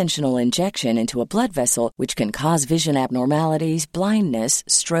unintentional injection into a blood vessel, which can cause vision abnormalities, blindness,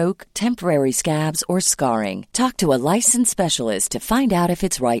 stroke, temporary scabs, or scarring. Talk to a licensed specialist to find out if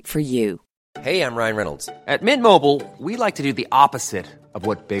it's right for you. Hey, I'm Ryan Reynolds. At Mint Mobile, we like to do the opposite of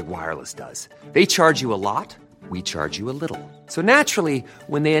what Big Wireless does. They charge you a lot, we charge you a little. So naturally,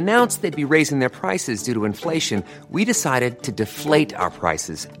 when they announced they'd be raising their prices due to inflation, we decided to deflate our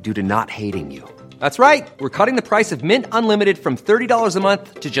prices due to not hating you. That's right. We're cutting the price of Mint Unlimited from $30 a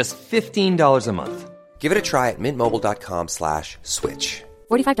month to just $15 a month. Give it a try at mintmobile.com/switch.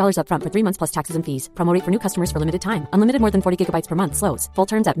 $45 up front for 3 months plus taxes and fees. Promo rate for new customers for limited time. Unlimited more than 40 gigabytes per month. Slows full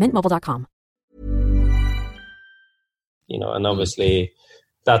terms at mintmobile.com. You know, and obviously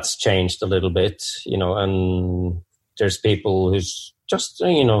that's changed a little bit, you know, and there's people who's just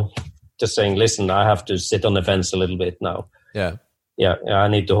saying, listen, I have to sit on the fence a little bit now. Yeah, I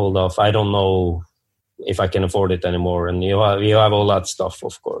need to hold off. I don't know if I can afford it anymore. And you have all that stuff,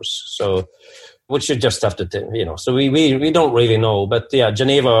 of course. So which you just have to, so we don't really know. But yeah,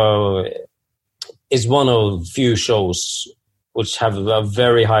 Geneva is one of few shows which have a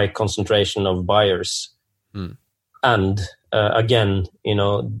very high concentration of buyers. And again,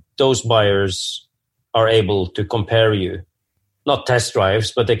 those buyers are able to compare you, not test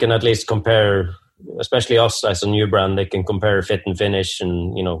drives, but they can at least compare, especially us as a new brand, they can compare fit and finish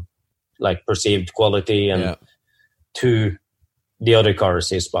and, like perceived quality and to the other cars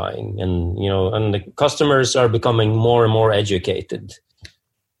he's buying. And, and the customers are becoming more and more educated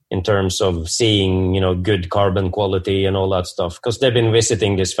in terms of seeing, good carbon quality and all that stuff, because they've been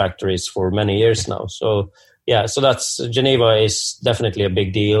visiting these factories for many years now. So, so that's Geneva is definitely a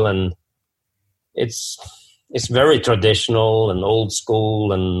big deal, and it's very traditional and old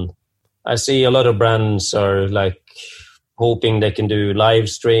school. And I see a lot of brands are like hoping they can do live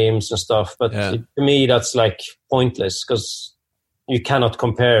streams and stuff, but to me that's like pointless, because you cannot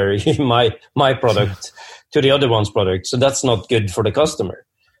compare my product to the other one's product. So that's not good for the customer.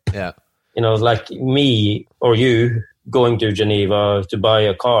 Yeah. Like me or you going to Geneva to buy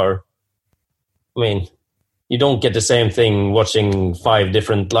a car. I mean, you don't get the same thing watching 5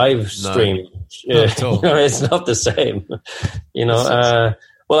 different live streams. It's not the same.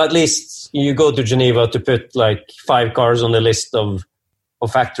 Well, at least you go to Geneva to put like 5 cars on the list of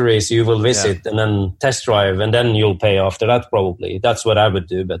factories you will visit and then test drive, and then you'll pay after that. Probably that's what I would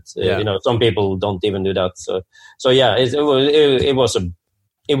do. But some people don't even do that. So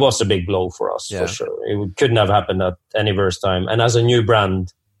it was a big blow for us, for sure. It couldn't have happened at any worse time. And as a new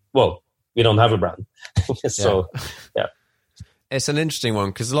brand, well, we don't have a brand. So, It's an interesting one,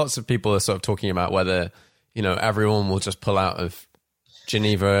 because lots of people are sort of talking about whether, everyone will just pull out of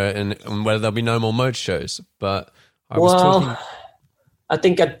Geneva and whether there'll be no more motor shows. But I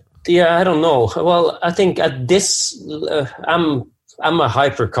think I don't know. Well, I think at this, I'm a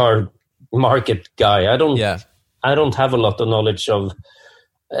hypercar market guy. I don't have a lot of knowledge of,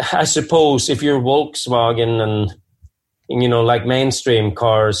 I suppose if you're Volkswagen and, like mainstream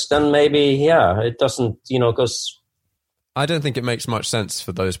cars, then maybe, it doesn't, because I don't think it makes much sense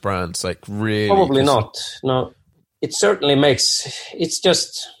for those brands, like really. Probably not. No, it certainly it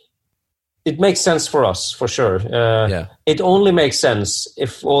makes sense for us, for sure. It only makes sense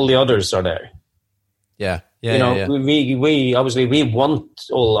if all the others are there. We obviously we want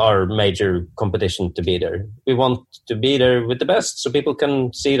all our major competition to be there. We want to be there with the best, so people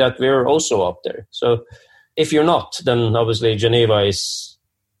can see that we're also up there. So if you're not, then obviously Geneva is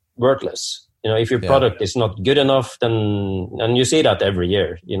worthless. If your product is not good enough, then, and you see that every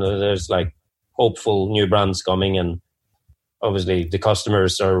year, there's like hopeful new brands coming, and obviously the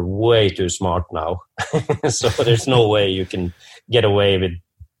customers are way too smart now. So there's no way you can get away with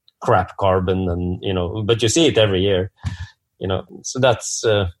crap carbon, and, but you see it every year, so that's,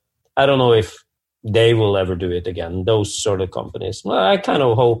 I don't know if they will ever do it again, those sort of companies. Well, I kind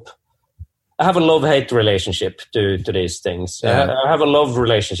of hope. I have a love-hate relationship to these things. I have a love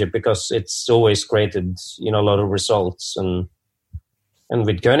relationship because it's always created, a lot of results. And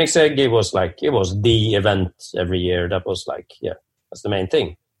with Koenigsegg, it was the event every year. That was that's the main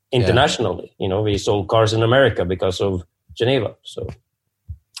thing. Internationally, we sold cars in America because of Geneva. So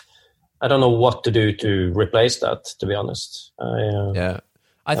I don't know what to do to replace that, to be honest. I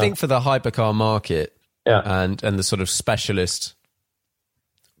think for the hypercar market and the sort of specialist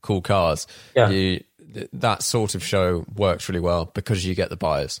cool cars, that sort of show works really well, because you get the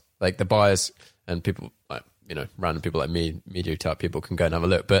buyers, like the buyers, and people like, random people like me, media type people can go and have a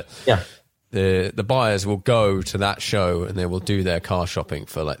look, but the buyers will go to that show and they will do their car shopping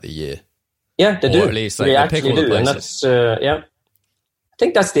for like the year. They do. At least they actually do, and that's I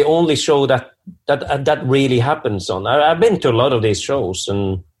think that's the only show that really happens on. I've been to a lot of these shows,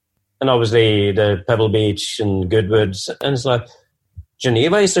 and obviously the Pebble Beach and Goodwood, and it's like,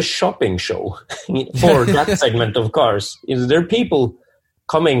 Geneva is a shopping show for that segment of cars. There are people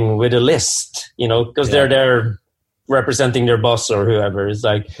coming with a list, because they're there representing their boss or whoever. It's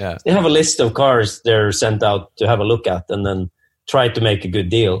like they have a list of cars they're sent out to have a look at, and then try to make a good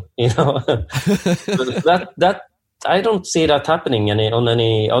deal. That I don't see that happening on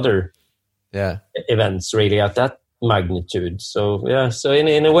any other events really at that magnitude. So so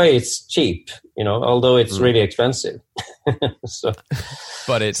in a way it's cheap, although it's really expensive.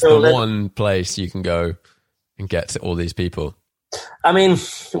 But it's the one place you can go and get to all these people. I mean,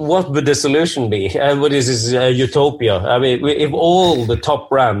 what would the solution be? What is this utopia? I mean, if all the top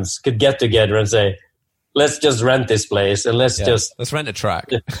brands could get together and say, let's just rent this place, and let's rent a track.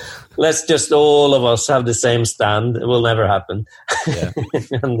 Let's just all of us have the same stand. It will never happen.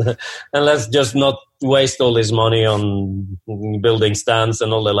 and let's just not waste all this money on building stands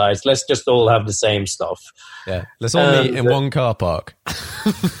and all the lights. Let's just all have the same stuff. Let's all meet in one car park.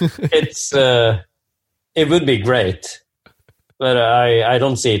 It would be great. But I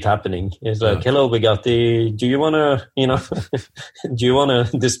don't see it happening. It's like, hello, Bugatti, do you want to, do you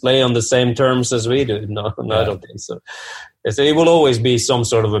want to display on the same terms as we do? No, I don't think so. So it will always be some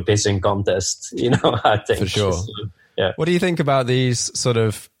sort of a pissing contest, I think. For sure. So, yeah. What do you think about these sort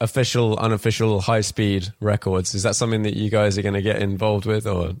of official, unofficial high-speed records? Is that something that you guys are going to get involved with,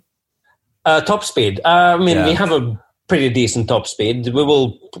 or? Top speed. We have a pretty decent top speed. We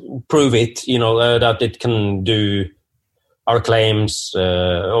will prove it, that it can do our claims,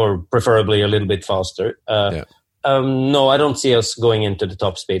 or preferably a little bit faster. No, I don't see us going into the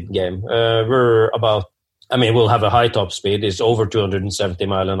top speed game. We'll have a high top speed. It's over 270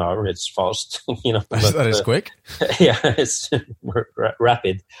 mile an hour. It's fast, That is quick. Yeah, it's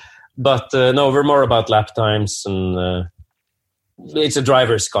rapid. But no, we're more about lap times, and it's a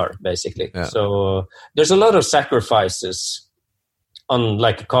driver's car, basically. Yeah. So there's a lot of sacrifices on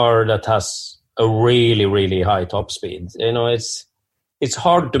like a car that has a really, really high top speed. It's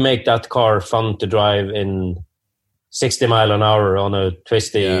hard to make that car fun to drive in 60 mile an hour on a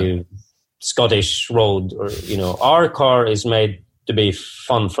twisty Scottish road. Or our car is made to be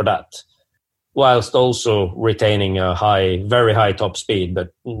fun for that, whilst also retaining a very high top speed.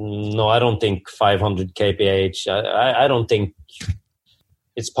 But no, I don't think 500 kph. I don't think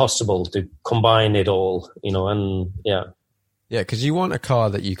it's possible to combine it all. Yeah, because you want a car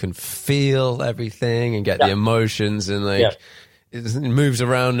that you can feel everything and get the emotions, and it moves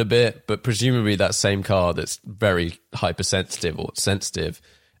around a bit, but presumably that same car that's very hypersensitive or sensitive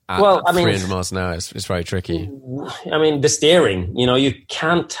at 300 miles an hour is very tricky. The steering, you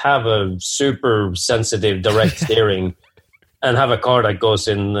can't have a super sensitive direct steering and have a car that goes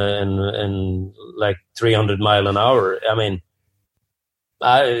in like 300 mile an hour.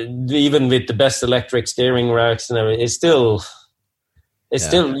 Even with the best electric steering racks and everything, it's still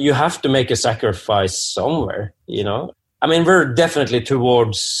you have to make a sacrifice somewhere. We're definitely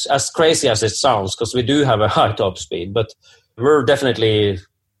towards, as crazy as it sounds, because we do have a high top speed, but we're definitely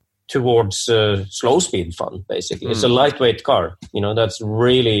towards slow speed fun. Basically, it's a lightweight car. That's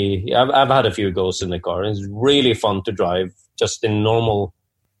really. I've had a few goes in the car, and it's really fun to drive just in normal,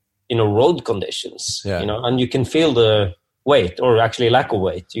 road conditions. Yeah. And you can feel the weight, or actually lack of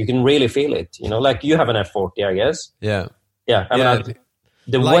weight. You can really feel it. Like you have an F40, I guess. Yeah. Yeah.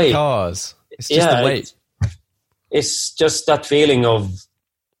 The light weight. It's just the weight. It's just that feeling of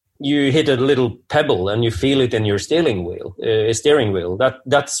you hit a little pebble and you feel it in your steering wheel.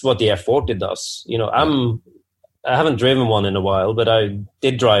 That's what the F40 does. I haven't driven one in a while, but I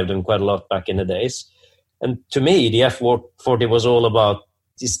did drive them quite a lot back in the days. And to me, the F40 was all about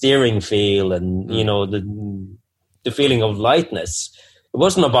the steering feel and the feeling of lightness. It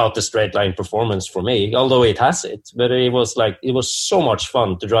wasn't about the straight line performance for me, although it has it. But it was so much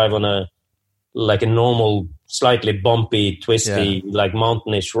fun to drive on a normal, slightly bumpy, twisty, like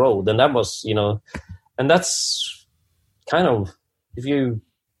mountainish road. And that was, and that's kind of, if you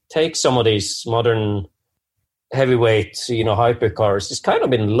take some of these modern heavyweight, hypercars, it's kind of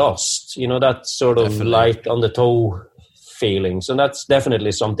been lost, that sort of light on the toe feeling. So that's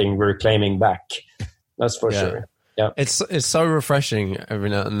definitely something we're claiming back. That's for sure. Yeah. It's so refreshing every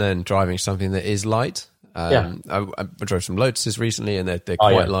now and then driving something that is light. I drove some Lotuses recently, and they're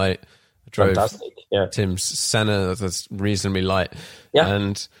quite light. I drove Tim's Senna that's reasonably light. Yeah.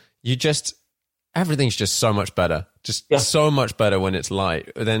 And everything's just so much better. So much better when it's light.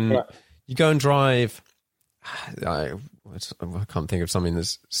 Then you go and drive, I can't think of something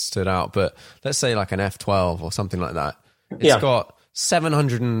that's stood out, but let's say like an F12 or something like that. It's got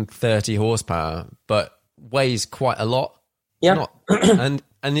 730 horsepower, but weighs quite a lot. Yeah. And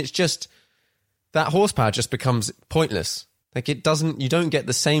it's just, that horsepower just becomes pointless. Like you don't get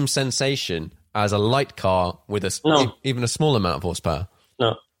the same sensation as a light car with even a small amount of horsepower.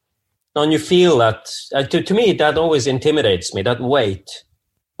 No. And you feel that, to me, that always intimidates me, that weight.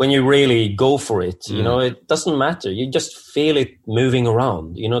 When you really go for it, it doesn't matter. You just feel it moving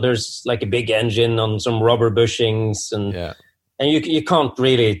around. There's like a big engine on some rubber bushings, and you can't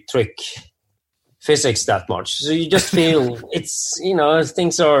really trick physics that much. So you just feel it's,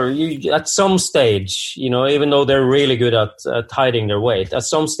 things are, at some stage, even though they're really good at hiding their weight, at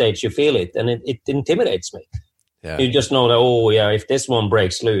some stage you feel it, and it intimidates me. Yeah. You just know that, if this one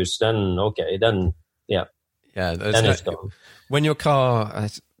breaks loose, then then it's gone. When your car,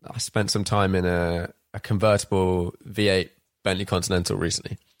 I spent some time in a convertible V8 Bentley Continental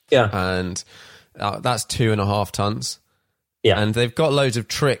recently. Yeah. And that's 2.5 tons. Yeah. And they've got loads of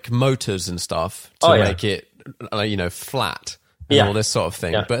trick motors and stuff to make it, flat and all this sort of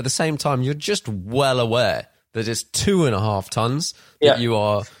thing. Yeah. But at the same time, you're just well aware that it's 2.5 tons that you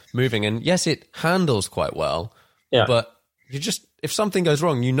are moving. And yes, it handles quite well, but if something goes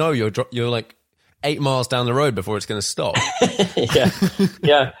wrong, you're like 8 miles down the road before it's going to stop.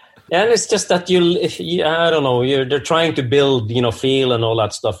 yeah. And it's just that I don't know, they're trying to build, feel and all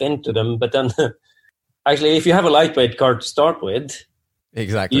that stuff into them. But then actually, if you have a lightweight car to start with,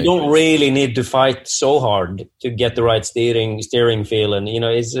 exactly, you don't really need to fight so hard to get the right steering feel. And,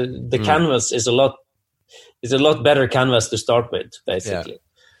 the canvas is a lot better canvas to start with, basically. Yeah.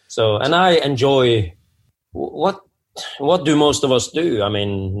 So, and I enjoy what do most of us do? I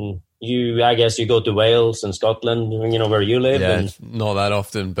mean, I guess you go to Wales and Scotland, where you live. Yeah, and, not that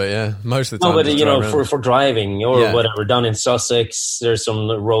often, but yeah, most of the time. No, but for driving or whatever, down in Sussex, there's some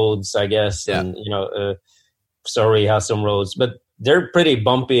roads, I guess, and Surrey has some roads, but they're pretty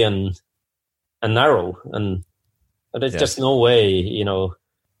bumpy and narrow, and there's just no way,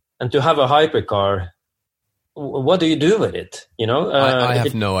 And to have a hypercar, what do you do with it? I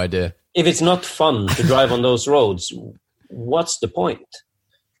have no idea. If it's not fun to drive on those roads, what's the point?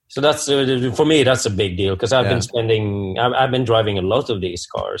 So that's for me. That's a big deal because I've been driving a lot of these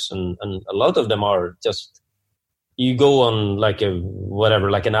cars, and a lot of them are just you go on like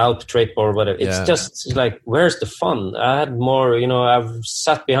an Alp trip or whatever. It's just like, where's the fun? I had more. I've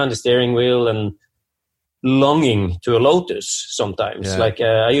sat behind the steering wheel and longing to a Lotus sometimes. Yeah. Like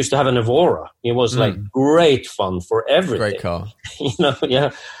I used to have an Evora. It was like great fun for everything. Great car.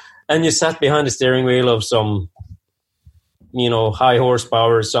 And you sat behind the steering wheel of some, high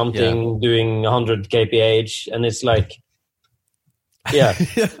horsepower or something doing 100 kph, and it's like,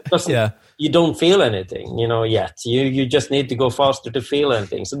 you don't feel anything, yet. You just need to go faster to feel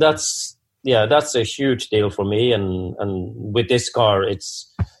anything. So that's a huge deal for me. And with this car,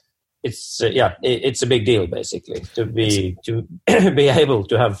 it's a big deal basically to be able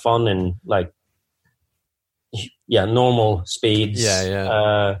to have fun in normal speeds.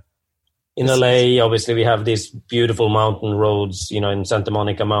 In LA, obviously, we have these beautiful mountain roads, in Santa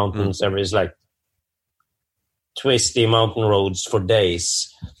Monica Mountains. There is like twisty mountain roads for days.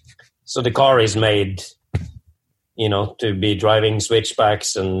 So the car is made, to be driving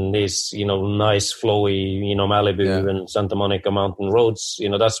switchbacks and these, nice flowy, Malibu and Santa Monica mountain roads.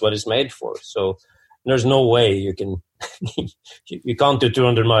 That's what it's made for. So there's no way you can, you can't do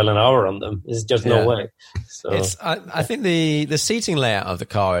 200 miles an hour on them. There's just no way. So I think the seating layout of the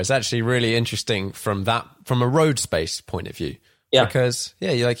car is actually really interesting from a road space point of view. Yeah. Because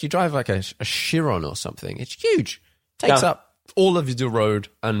you drive like a Chiron or something. It's huge. Takes up all of the road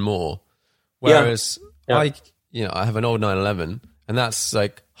and more. Whereas I have an old 911 and that's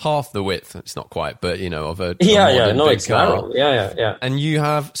like half the width. It's not quite, but of a it's car. narrow. Yeah. And you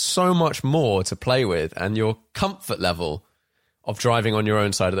have so much more to play with, and your comfort level of driving on your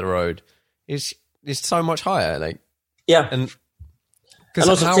own side of the road is so much higher. And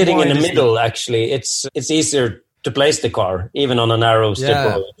also sitting in the middle, actually, it's easier to place the car even on a narrow strip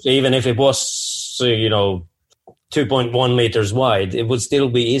road. So even if it was 2.1 meters wide, it would still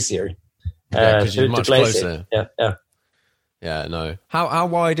be easier to place closer. it. Yeah, no. How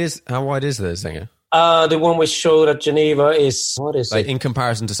wide is the Zinger? The one we showed at Geneva is, what is it? In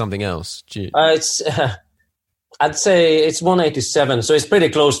comparison to something else? It's I'd say it's 187, so it's pretty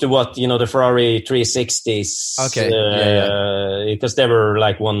close to what the Ferrari 360s. Okay, because they were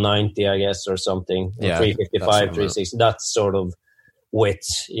like 190, I guess, or something. 355, 360. That sort of width,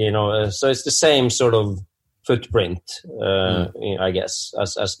 So it's the same sort of footprint, I guess,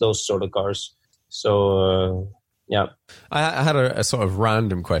 as those sort of cars. So. I had a sort of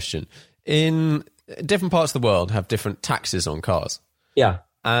random question. In different parts of the world have different taxes on cars. Yeah.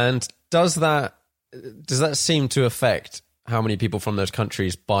 And does that seem to affect how many people from those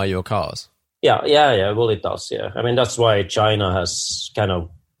countries buy your cars? Yeah. Well, it does, yeah. I mean, that's why China has kind of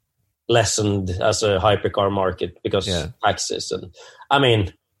lessened as a hypercar market because taxes. And I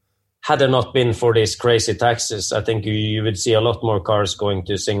mean, had it not been for these crazy taxes, I think you would see a lot more cars going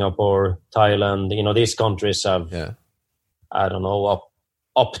to Singapore, Thailand. These countries have, I don't know,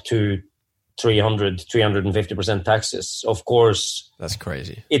 up to 350% taxes. Of course, that's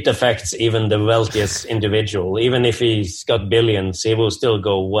crazy. It affects even the wealthiest individual. Even if he's got billions, he will still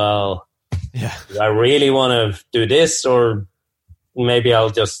go, well, do I really want to do this, or maybe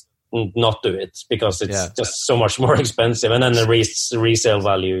I'll just not do it because it's just so much more expensive. And then the resale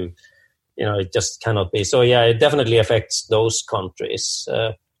value, it just cannot be. So it definitely affects those countries.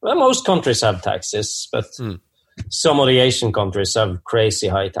 Well, most countries have taxes, but some of the Asian countries have crazy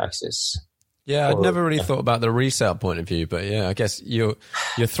high taxes. Yeah, I'd never really thought about the resale point of view, but I guess your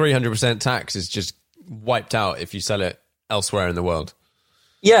 300% tax is just wiped out if you sell it elsewhere in the world.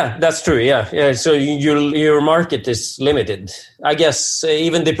 Yeah, that's true. Yeah. So your market is limited, I guess.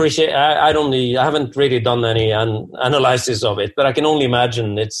 Even depreciate. I haven't really done any analysis of it, but I can only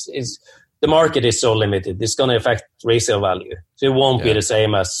imagine it's the market is so limited. It's going to affect resale value. So it won't be the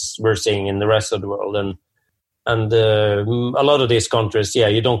same as we're seeing in the rest of the world. And a lot of these countries,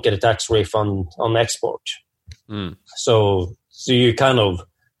 you don't get a tax refund on export. So you kind of,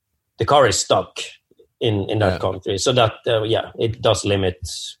 the car is stuck in that country. So that, it does limit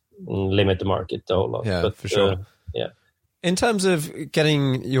the market a whole lot. Yeah, but, for sure. In terms of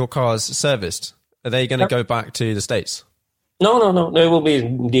getting your cars serviced, are they going to go back to the States? No. There will be a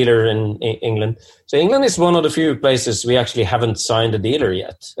dealer in England. So England is one of the few places we actually haven't signed a dealer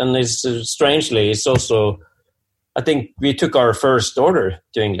yet. And it's strangely, it's also, I think we took our first order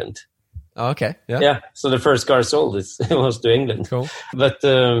to England. Oh, okay. Yeah. So the first car sold, it was to England. Cool. But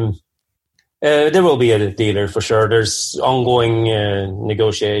there will be a dealer for sure. There's ongoing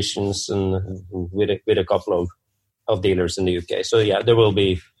negotiations and with a couple of dealers in the UK. So there will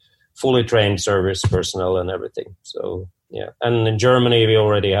be fully trained service personnel and everything. So and in Germany we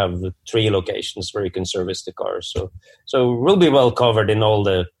already have 3 locations where you can service the car. So we'll be well covered in all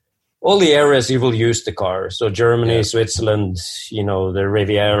the areas you will use the car. So Germany, Switzerland, the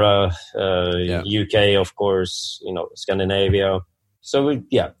Riviera, UK, of course, Scandinavia. So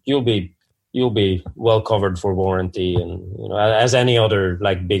you'll be well covered for warranty and as any other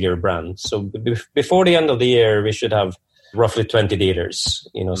like bigger brand. So before the end of the year, we should have roughly 20 dealers,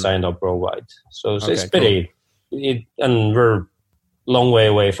 signed up worldwide. So it's pretty. And we're long way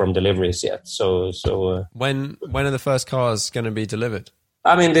away from deliveries yet. So when are the first cars going to be delivered?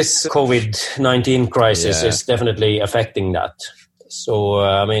 I mean, this COVID-19 crisis is definitely affecting that. So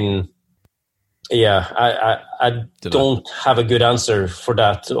I don't have a good answer for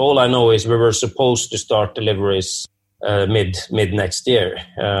that. All I know is we were supposed to start deliveries mid next year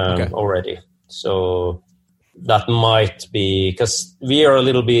already. So that might be because we are a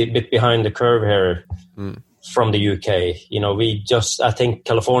little bit behind the curve here. From the UK, I think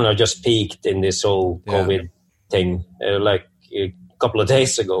California just peaked in this whole COVID thing like a couple of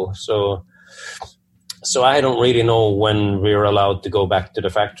days ago. So I don't really know when we're allowed to go back to the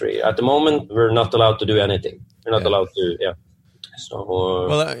factory. At the moment, we're not allowed to do anything. We're not allowed to, So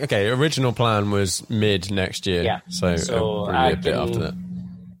original plan was mid next year. Yeah. So probably a bit after that.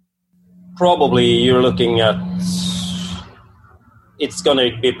 Probably you're looking at it's going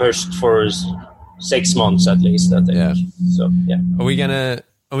to be pushed for 6 months at least, I think. Yeah. So Are we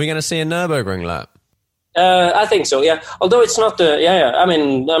gonna see a Nürburgring lap? I think so. Yeah. Although it's not I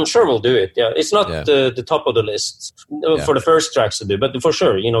mean, I'm sure we'll do it. Yeah. It's not the top of the list for the first tracks to do, but for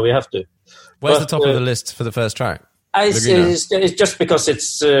sure, we have to. Where's the top of the list for the first track? It's just because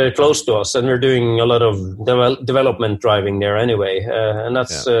it's close to us, and we're doing a lot of development driving there anyway. And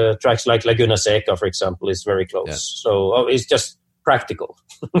that's tracks like Laguna Seca, for example, is very close. Yeah. So it's just practical.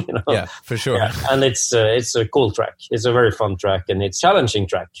 Yeah, for sure. Yeah. And it's a cool track. It's a very fun track, and it's challenging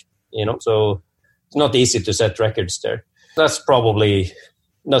track. So it's not easy to set records there. That's probably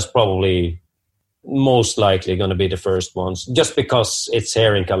most likely going to be the first ones, just because it's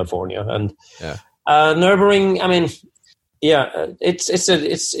here in California. And Nürburgring, I mean,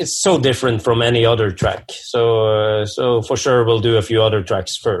 it's so different from any other track. So for sure we'll do a few other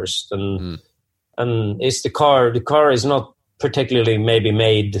tracks first, and it's the car is not particularly maybe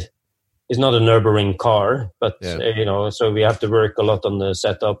made. It's not a Nürburgring car, but so we have to work a lot on the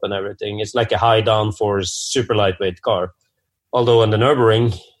setup and everything. It's like a high downforce, super lightweight car. Although on the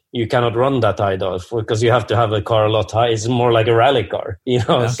Nürburgring, you cannot run that high downforce because you have to have a car a lot high. It's more like a rally car,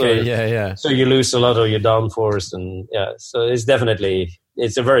 Okay, So you lose a lot of your downforce, and so it's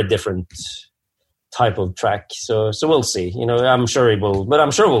a very different type of track. So we'll see. I'm sure it will, but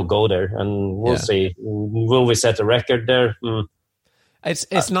I'm sure we'll go there, and we'll see. Will we set a record there?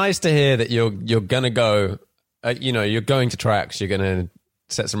 It's nice to hear that you're gonna go. You're going to tracks. You're gonna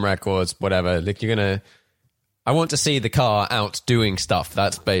set some records, whatever. Like I want to see the car out doing stuff.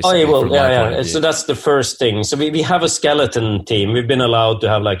 That's basically. Oh, yeah. So that's the first thing. So we have a skeleton team. We've been allowed to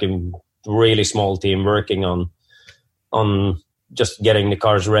have like a really small team working on just getting the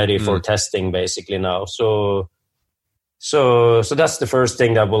cars ready for testing, basically now. So that's the first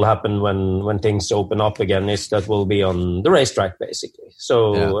thing that will happen when things open up again, is that we'll be on the racetrack, basically.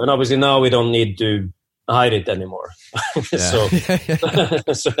 So and obviously now we don't need to hide it anymore. So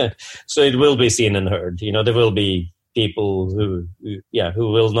it will be seen and heard. There will be people who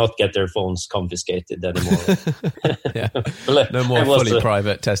will not get their phones confiscated anymore. No more fully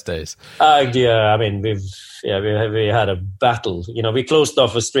private test days. I mean we had a battle. We closed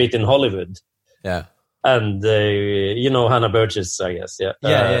off a street in Hollywood. Yeah. And you know Hannah Burgess, I guess, yeah.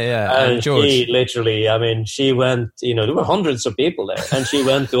 And George. She literally, I mean, she went, you know, there were hundreds of people there, and she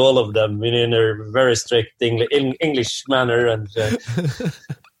went to all of them in her very strict English manner, and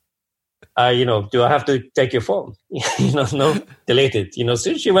you know, do I have to take your phone? You know, no, delete it. You know,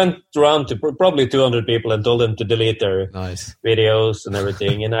 so she went around to probably 200 people and told them to delete their videos and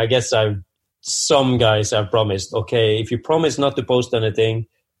everything. And I guess some guys have promised, okay, if you promise not to post anything,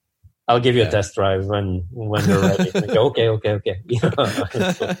 I'll give you a test drive when you're ready. Like, okay. You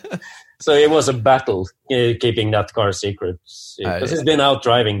know? So it was a battle keeping that car secret because it's been out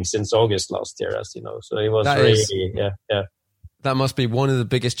driving since August last year, as you know. So it was yeah. That must be one of the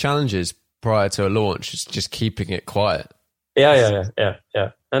biggest challenges prior to a launch, is just keeping it quiet. Yeah.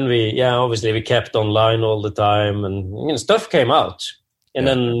 And obviously we kept online all the time, and you know, stuff came out. And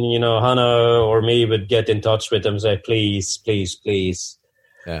then, you know, Hannah or me would get in touch with them and say, please.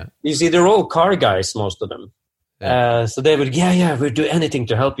 Yeah. You see, they're all car guys, most of them. Yeah. So they would, we'd do anything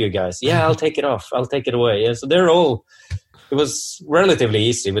to help you guys. Yeah, I'll take it off. I'll take it away. Yeah, so it was relatively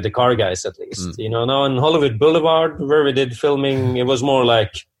easy with the car guys, at least. You know, now in Hollywood Boulevard, where we did filming, it was more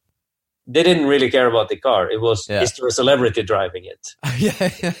like, they didn't really care about the car. It was, is there a celebrity driving it?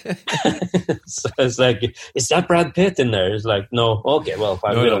 So it's like, is that Brad Pitt in there? It's like, no. Okay, well,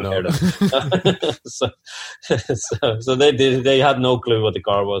 fine. We don't care then. So they had no clue what the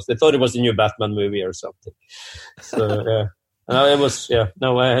car was. They thought it was a new Batman movie or something. So, yeah. No, it was,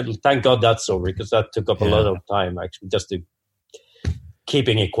 thank God that's over, because that took up a lot of time, actually, just to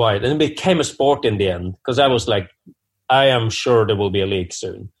keeping it quiet. And it became a sport in the end, because I was like, I am sure there will be a leak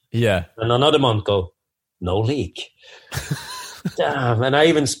soon. Yeah. And another month go, no leak. Damn. And I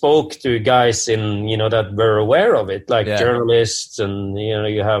even spoke to guys that were aware of it, like journalists, and, you know,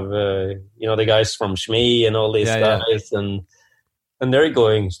 you have, the guys from Shmi and all these guys. And they're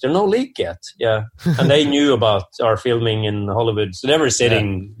going, there's no leak yet. Yeah. And they knew about our filming in Hollywood. So they were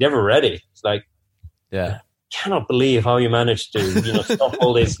sitting, they were ready. It's like, I cannot believe how you managed to, stop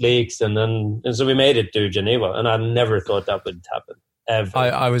all these leaks. And so we made it to Geneva. And I never thought that would happen. Ever.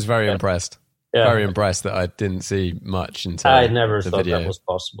 I was very impressed. Yeah. Very impressed that I didn't see much until I never thought video. That was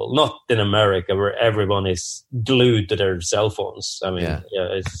possible. Not in America, where everyone is glued to their cell phones. I mean,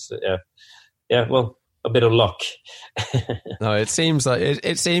 well, a bit of luck. No, it seems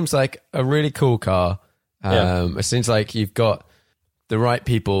like a really cool car. It seems like you've got the right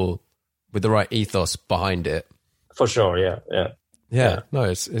people with the right ethos behind it. For sure, yeah. No,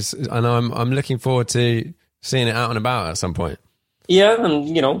 it's and I'm looking forward to seeing it out and about at some point. Yeah, and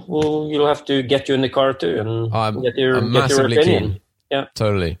you'll have to get you in the car too, and get your opinion. Keen. Yeah,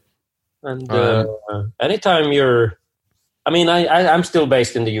 totally. And anytime I'm still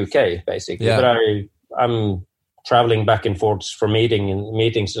based in the UK basically, but I'm traveling back and forth for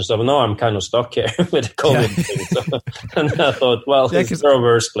meetings and stuff. No, I'm kind of stuck here with the COVID thing. So, and I thought, well, there are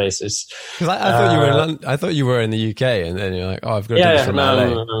worse places. I thought you were in the UK, and then you're like, oh, I've got to do this from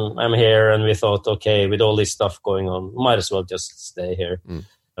LA. I'm here, and we thought, okay, with all this stuff going on, might as well just stay here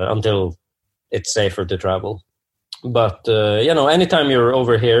until it's safer to travel. But anytime you're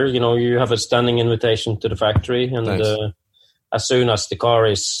over here, you have a standing invitation to the factory, and as soon as the car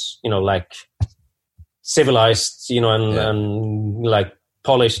is, like civilized, and like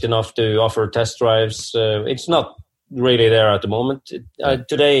polished enough to offer test drives. It's not really there at the moment.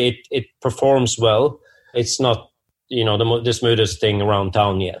 Today it performs well. It's not, the smoothest thing around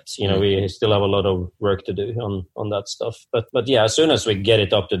town yet. We still have a lot of work to do on that stuff. But yeah, as soon as we get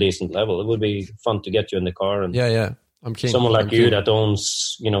it up to decent level, it would be fun to get you in the car. And I'm keen. Someone like you that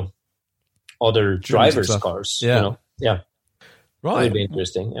owns, other drivers' cars. Right. It would be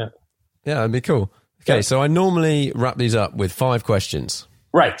interesting. Yeah, it'd be cool. Okay, so I normally wrap these up with 5 questions.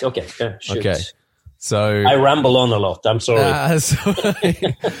 Right, okay. Shoot. Okay, so I ramble on a lot. I'm sorry.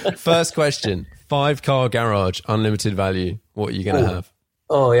 First question, 5-car garage, unlimited value. What are you going to have?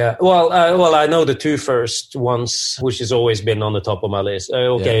 Oh, yeah. Well, I know the 2 first ones, which has always been on the top of my list.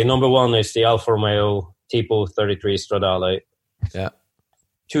 Number 1 is the Alfa Romeo Tipo 33 Stradale. Yeah.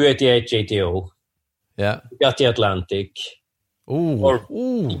 288 GTO. Yeah. Bugatti Atlantic. Or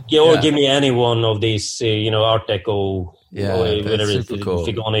give me any one of these, Art Deco, whatever, super cool.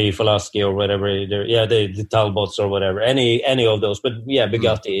 Figoni, Falaschi, or whatever. The Talbots or whatever. Any of those, but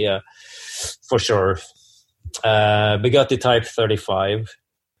Bugatti, for sure. Bugatti Type 35.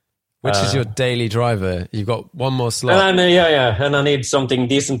 Which is your daily driver? You've got one more slot. And I need something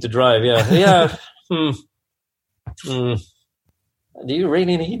decent to drive. Yeah. Do you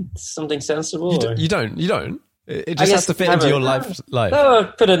really need something sensible? You don't. It just has to fit into your life.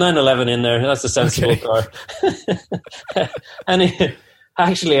 Put a 911 in there. That's a sensible car. And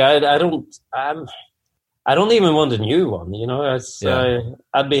actually, I don't. I don't even want a new one. You know,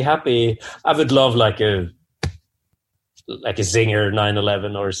 I'd be happy. I would love like a Zinger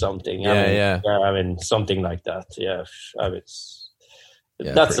 911 or something. I mean, something like that. Yeah, that's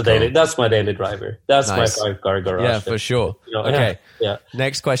That's my daily driver. That's nice. My 5-car garage. Yeah, for sure. You know, okay. Yeah.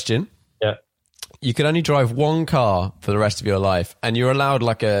 Next question. Yeah. You could only drive one car for the rest of your life, and you're allowed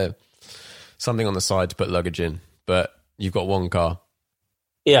like something on the side to put luggage in, but you've got one car.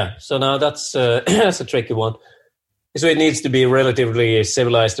 Yeah. So now that's that's a tricky one. So it needs to be relatively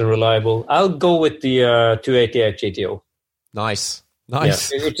civilized and reliable. I'll go with the 288 GTO. Nice. Yeah,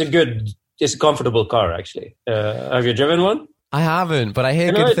 it's a comfortable car, actually. Have you driven one? I haven't, but I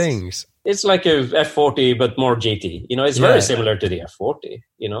hear good things. It's like a F40, but more GT. You know, it's very similar to the F40,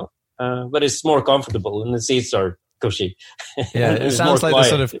 you know, but it's more comfortable and the seats are cushy. Yeah, it sounds like the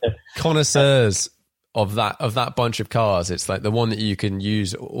sort of connoisseurs of that bunch of cars. It's like the one that you can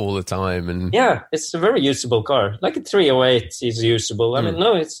use all the time. And yeah, it's a very usable car. Like a 308 is usable. I mean,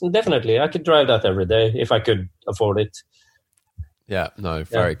 no, it's definitely, I could drive that every day if I could afford it. Yeah, no,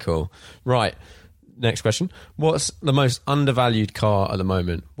 very cool. Right. Next question. What's the most undervalued car at the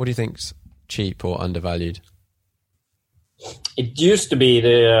moment? What do you think's cheap or undervalued? It used to be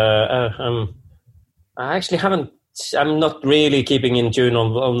I actually haven't. I'm not really keeping in tune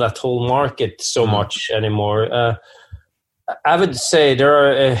on that whole market so much anymore. I would say there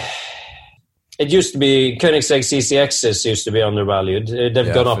are. It used to be Koenigsegg CCXs used to be undervalued.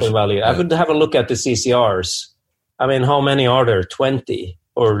 They've gone up in value. Yeah. I would have a look at the CCRs. I mean, how many are there? 20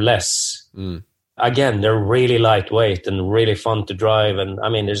 or less. Again, they're really lightweight and really fun to drive. And I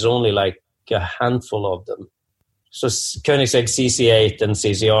mean, there's only like a handful of them. So Koenigsegg CC8 and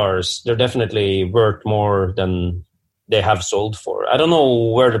CCRs, they're definitely worth more than they have sold for. I don't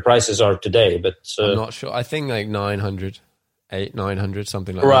know where the prices are today, but... I'm not sure. I think like 900,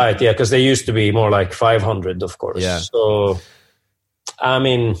 something like that. Right, yeah, because they used to be more like 500, of course. Yeah. So, I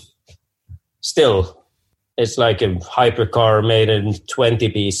mean, still, it's like a hypercar made in 20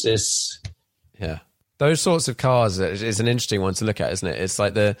 pieces. Yeah. Those sorts of cars is an interesting one to look at, isn't it? It's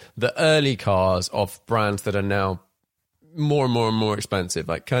like the early cars of brands that are now more and more and more expensive.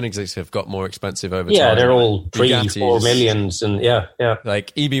 Like Koenigsegg have got more expensive over time. Yeah, they're all 3-4 millions. And yeah.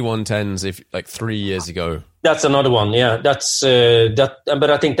 Like EB110s, like 3 years ago. That's another one, yeah. That's but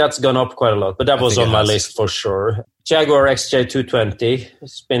I think that's gone up quite a lot. But that was on my list for sure. Jaguar XJ220,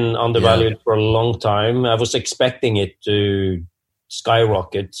 it's been undervalued for a long time. I was expecting it to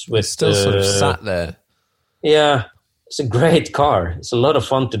skyrocket. It's still sort of sat there. Yeah, it's a great car. It's a lot of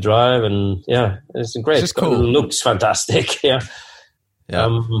fun to drive, and yeah, it's a great car. Cool. It looks fantastic. Yeah.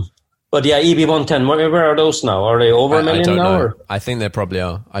 But yeah, EB110. Where are those now? Are they over a million now? Or? I think they probably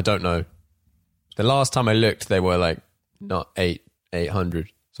are. I don't know. The last time I looked, they were like not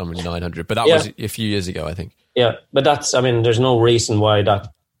 800, something 900. But that was a few years ago, I think. Yeah, but that's. I mean, there's no reason why that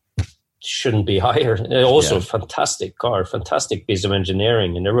shouldn't be higher. Also, fantastic car, fantastic piece of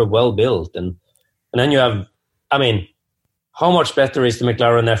engineering, and they were well built. And then you have, I mean, how much better is the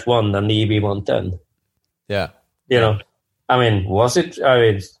McLaren F1 than the EB110? Yeah. You know, I mean, was it? I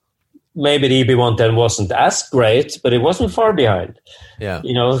mean, maybe the EB110 wasn't as great, but it wasn't far behind. Yeah.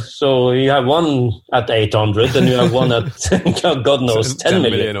 You know, so you have one at 800 and you have one at, God knows, 10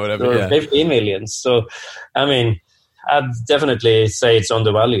 million or whatever. Or 15 million. So, I mean, I'd definitely say it's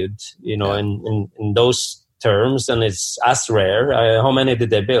undervalued, you know, in those terms, and it's as rare. How many did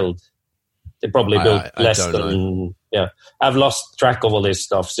they build? They probably built less than, I've lost track of all this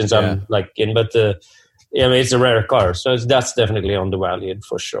stuff since I'm like in, but I mean, it's a rare car, so that's definitely undervalued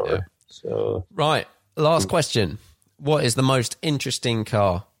for sure. Yeah. So right, last question: what is the most interesting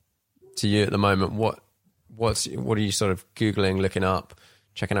car to you at the moment? What are you sort of Googling, looking up,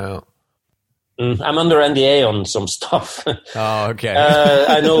 checking out? I'm under NDA on some stuff. Oh, okay.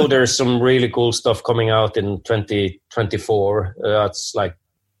 I know there's some really cool stuff coming out in 2024. That's like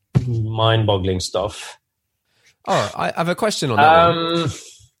mind-boggling stuff. Oh, I have a question on that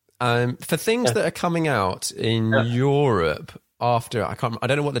one. For things that are coming out in Europe after, I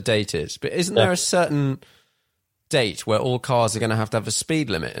don't know what the date is, but isn't there a certain date where all cars are going to have a speed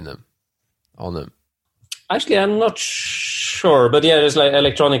limit on them? Actually, I'm not sure, but there's like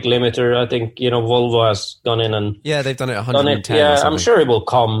electronic limiter. I think, you know, Volvo has gone in and... Yeah, they've done it 110. Yeah, I'm sure it will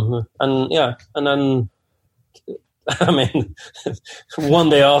come. And and then... I mean, one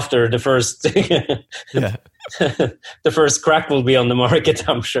day after the first, the first crack will be on the market,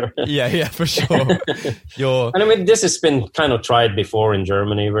 I'm sure. Yeah, for sure. And I mean, this has been kind of tried before in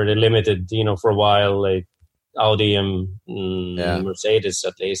Germany, where they limited, you know, for a while, like Audi and Mercedes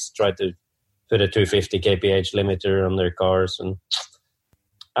at least tried to put a 250 kph limiter on their cars, and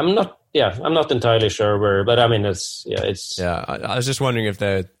I'm not entirely sure where, but I mean, it's. I was just wondering if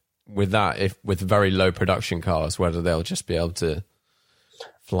they're with very low production cars, whether they'll just be able to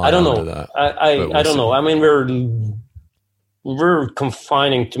fly. I don't under know. That. I don't know. I mean, we're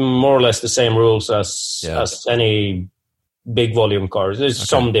confining to more or less the same rules as any big volume cars. There's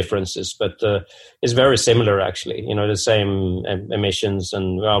some differences, but it's very similar actually. You know, the same emissions,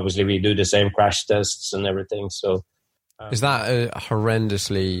 and obviously we do the same crash tests and everything. So, is that a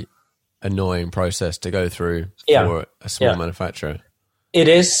horrendously annoying process to go through for a small manufacturer? It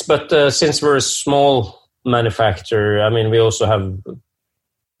is, but since we're a small manufacturer, I mean, we also have.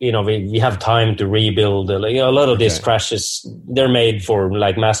 You know, we have time to rebuild. A lot of these crashes, they're made for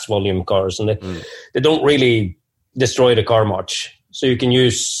like mass volume cars, and they don't really destroy the car much. So you can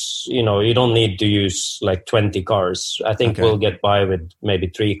use, you know, you don't need to use like 20 cars. I think we'll get by with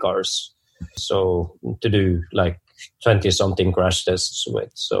maybe 3 cars. So to do like 20-something crash tests with.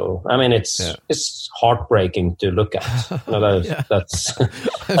 So, I mean, it's heartbreaking to look at. You know, that's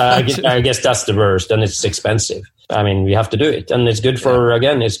I guess that's the worst, and it's expensive. I mean, we have to do it, and it's good for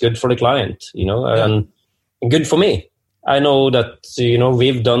it's good for the client, you know, and good for me. I know that, you know,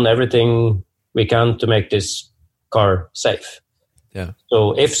 we've done everything we can to make this car safe. Yeah.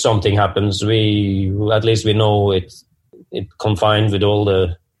 So if something happens, at least we know it confined with all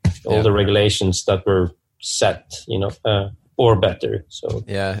the regulations that were set, you know, or better. So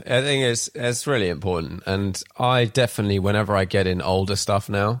yeah, I think it's really important, and I definitely, whenever I get in older stuff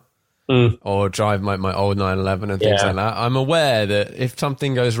now. Or drive my old 911 and things like that, I'm aware that if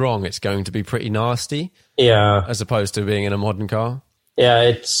something goes wrong, it's going to be pretty nasty. Yeah. As opposed to being in a modern car. Yeah,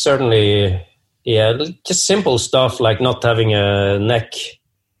 it's certainly, just simple stuff like not having a neck.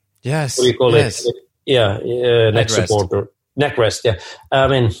 Yes. What do you call it? Yeah, neck support or neck rest. Yeah. I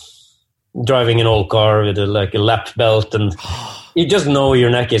mean, driving an old car with a lap belt, and you just know your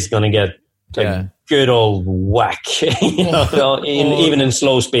neck is going to get good old whack, you know, even in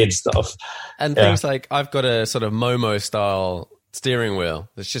slow speed stuff. And things like, I've got a sort of Momo style steering wheel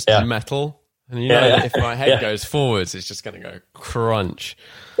that's just metal, and you know that if my head goes forwards, it's just going to go crunch.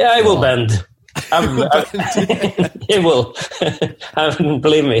 Yeah, it will bend. It will.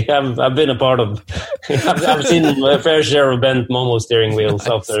 Believe me, I've been a part of. I've seen a fair share of bent Momo steering wheels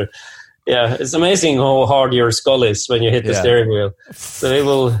after. Yeah, it's amazing how hard your skull is when you hit the steering wheel. So it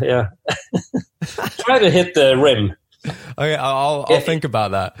will, try to hit the rim. Okay, I'll think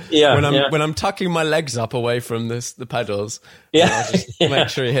about that. Yeah, when I'm tucking my legs up away from the pedals. Yeah, I'll just make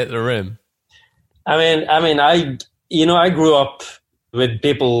sure you hit the rim. I mean, I grew up with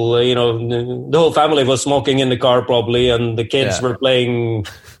people. You know, the whole family was smoking in the car probably, and the kids were playing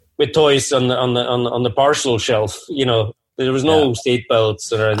with toys on the parcel shelf. You know. There was no seat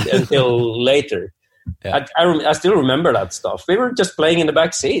belts until later. Yeah. I still remember that stuff. We were just playing in the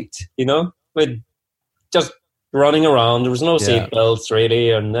back seat, you know, with just running around. There was no seat belts really,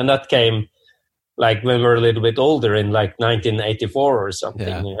 and that came like when we were a little bit older in like 1984 or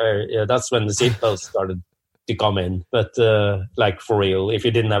something. That's when the seat belts started to come in, but like for real, if you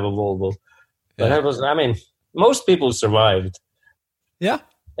didn't have a Volvo. But most people survived. Yeah.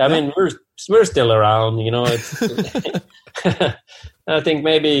 I mean, we're still around, you know. It's, I think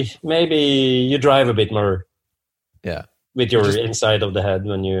maybe you drive a bit more, with your inside of the head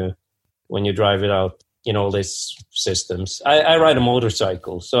when you drive it out. You know, all these systems. I ride a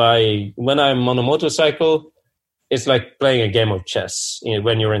motorcycle, so when I'm on a motorcycle, it's like playing a game of chess. You know,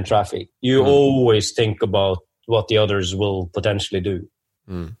 when you're in traffic, you always think about what the others will potentially do.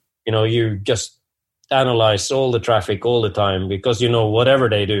 You know, you just analyze all the traffic all the time because you know whatever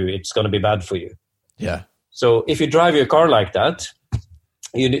they do, it's going to be bad for you. Yeah. So if you drive your car like that,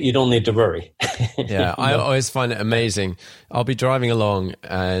 you don't need to worry. Yeah, I always find it amazing. I'll be driving along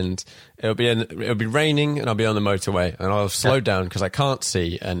and it'll be raining and I'll be on the motorway and I'll slow down because I can't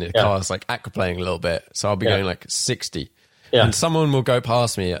see and the car's like aquaplaning a little bit. So I'll be going like 60. Yeah. And someone will go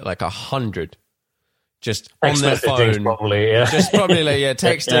past me at like 100. Just on their phone, probably, just probably like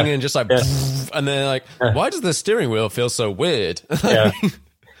texting and just like, and they're like, "Why does the steering wheel feel so weird?"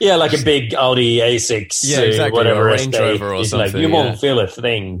 Yeah, like a big Audi A6, exactly, whatever, or a Range Rover or something. Like, you won't feel a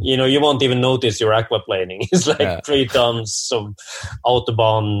thing. You know, you won't even notice your aquaplaning. It's like 3 tons of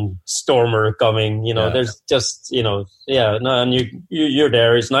Autobahn Stormer coming. You know, there's just, you know, and you're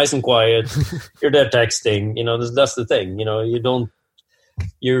there. It's nice and quiet. You're there texting. You know, that's the thing. You know,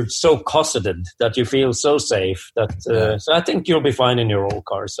 you're so cosseted that you feel so safe that. So I think you'll be fine in your old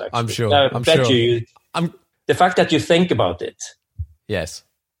cars. Actually, I'm sure. I'm bet sure. You. The fact that you think about it. Yes.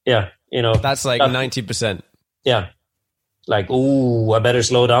 Yeah, you know. That's like 90%. Yeah. like, oh, I better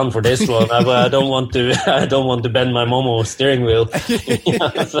slow down for this one. I don't want to bend my Momo steering wheel.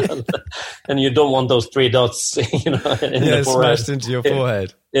 And you don't want those 3 dots, in the forehead. Smashed into your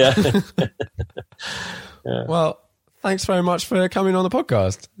forehead. Yeah. Well, thanks very much for coming on the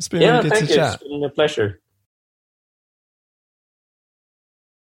podcast. It's been really good to chat. It's been a pleasure.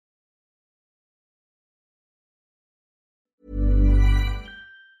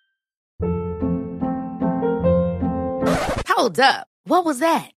 Hold up. What was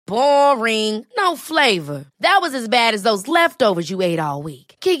that? Boring. No flavor. That was as bad as those leftovers you ate all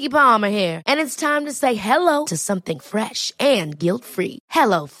week. Keke Palmer here. And it's time to say hello to something fresh and guilt-free.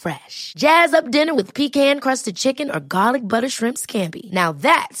 Hello Fresh. Jazz up dinner with pecan-crusted chicken or garlic butter shrimp scampi. Now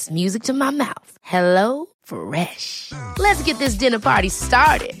that's music to my mouth. Hello Fresh. Let's get this dinner party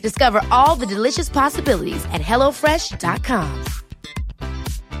started. Discover all the delicious possibilities at HelloFresh.com.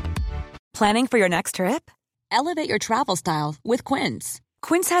 Planning for your next trip? Elevate your travel style with Quince.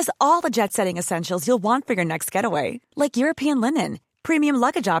 Quince has all the jet-setting essentials you'll want for your next getaway, like European linen, premium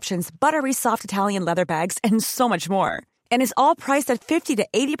luggage options, buttery soft Italian leather bags, and so much more. And is all priced at 50 to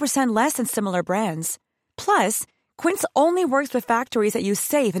 80% less than similar brands. Plus, Quince only works with factories that use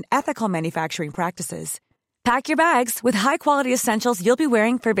safe and ethical manufacturing practices. Pack your bags with high-quality essentials you'll be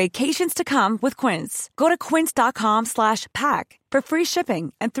wearing for vacations to come with Quince. Go to quince.com/pack for free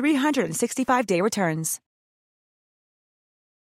shipping and 365-day returns.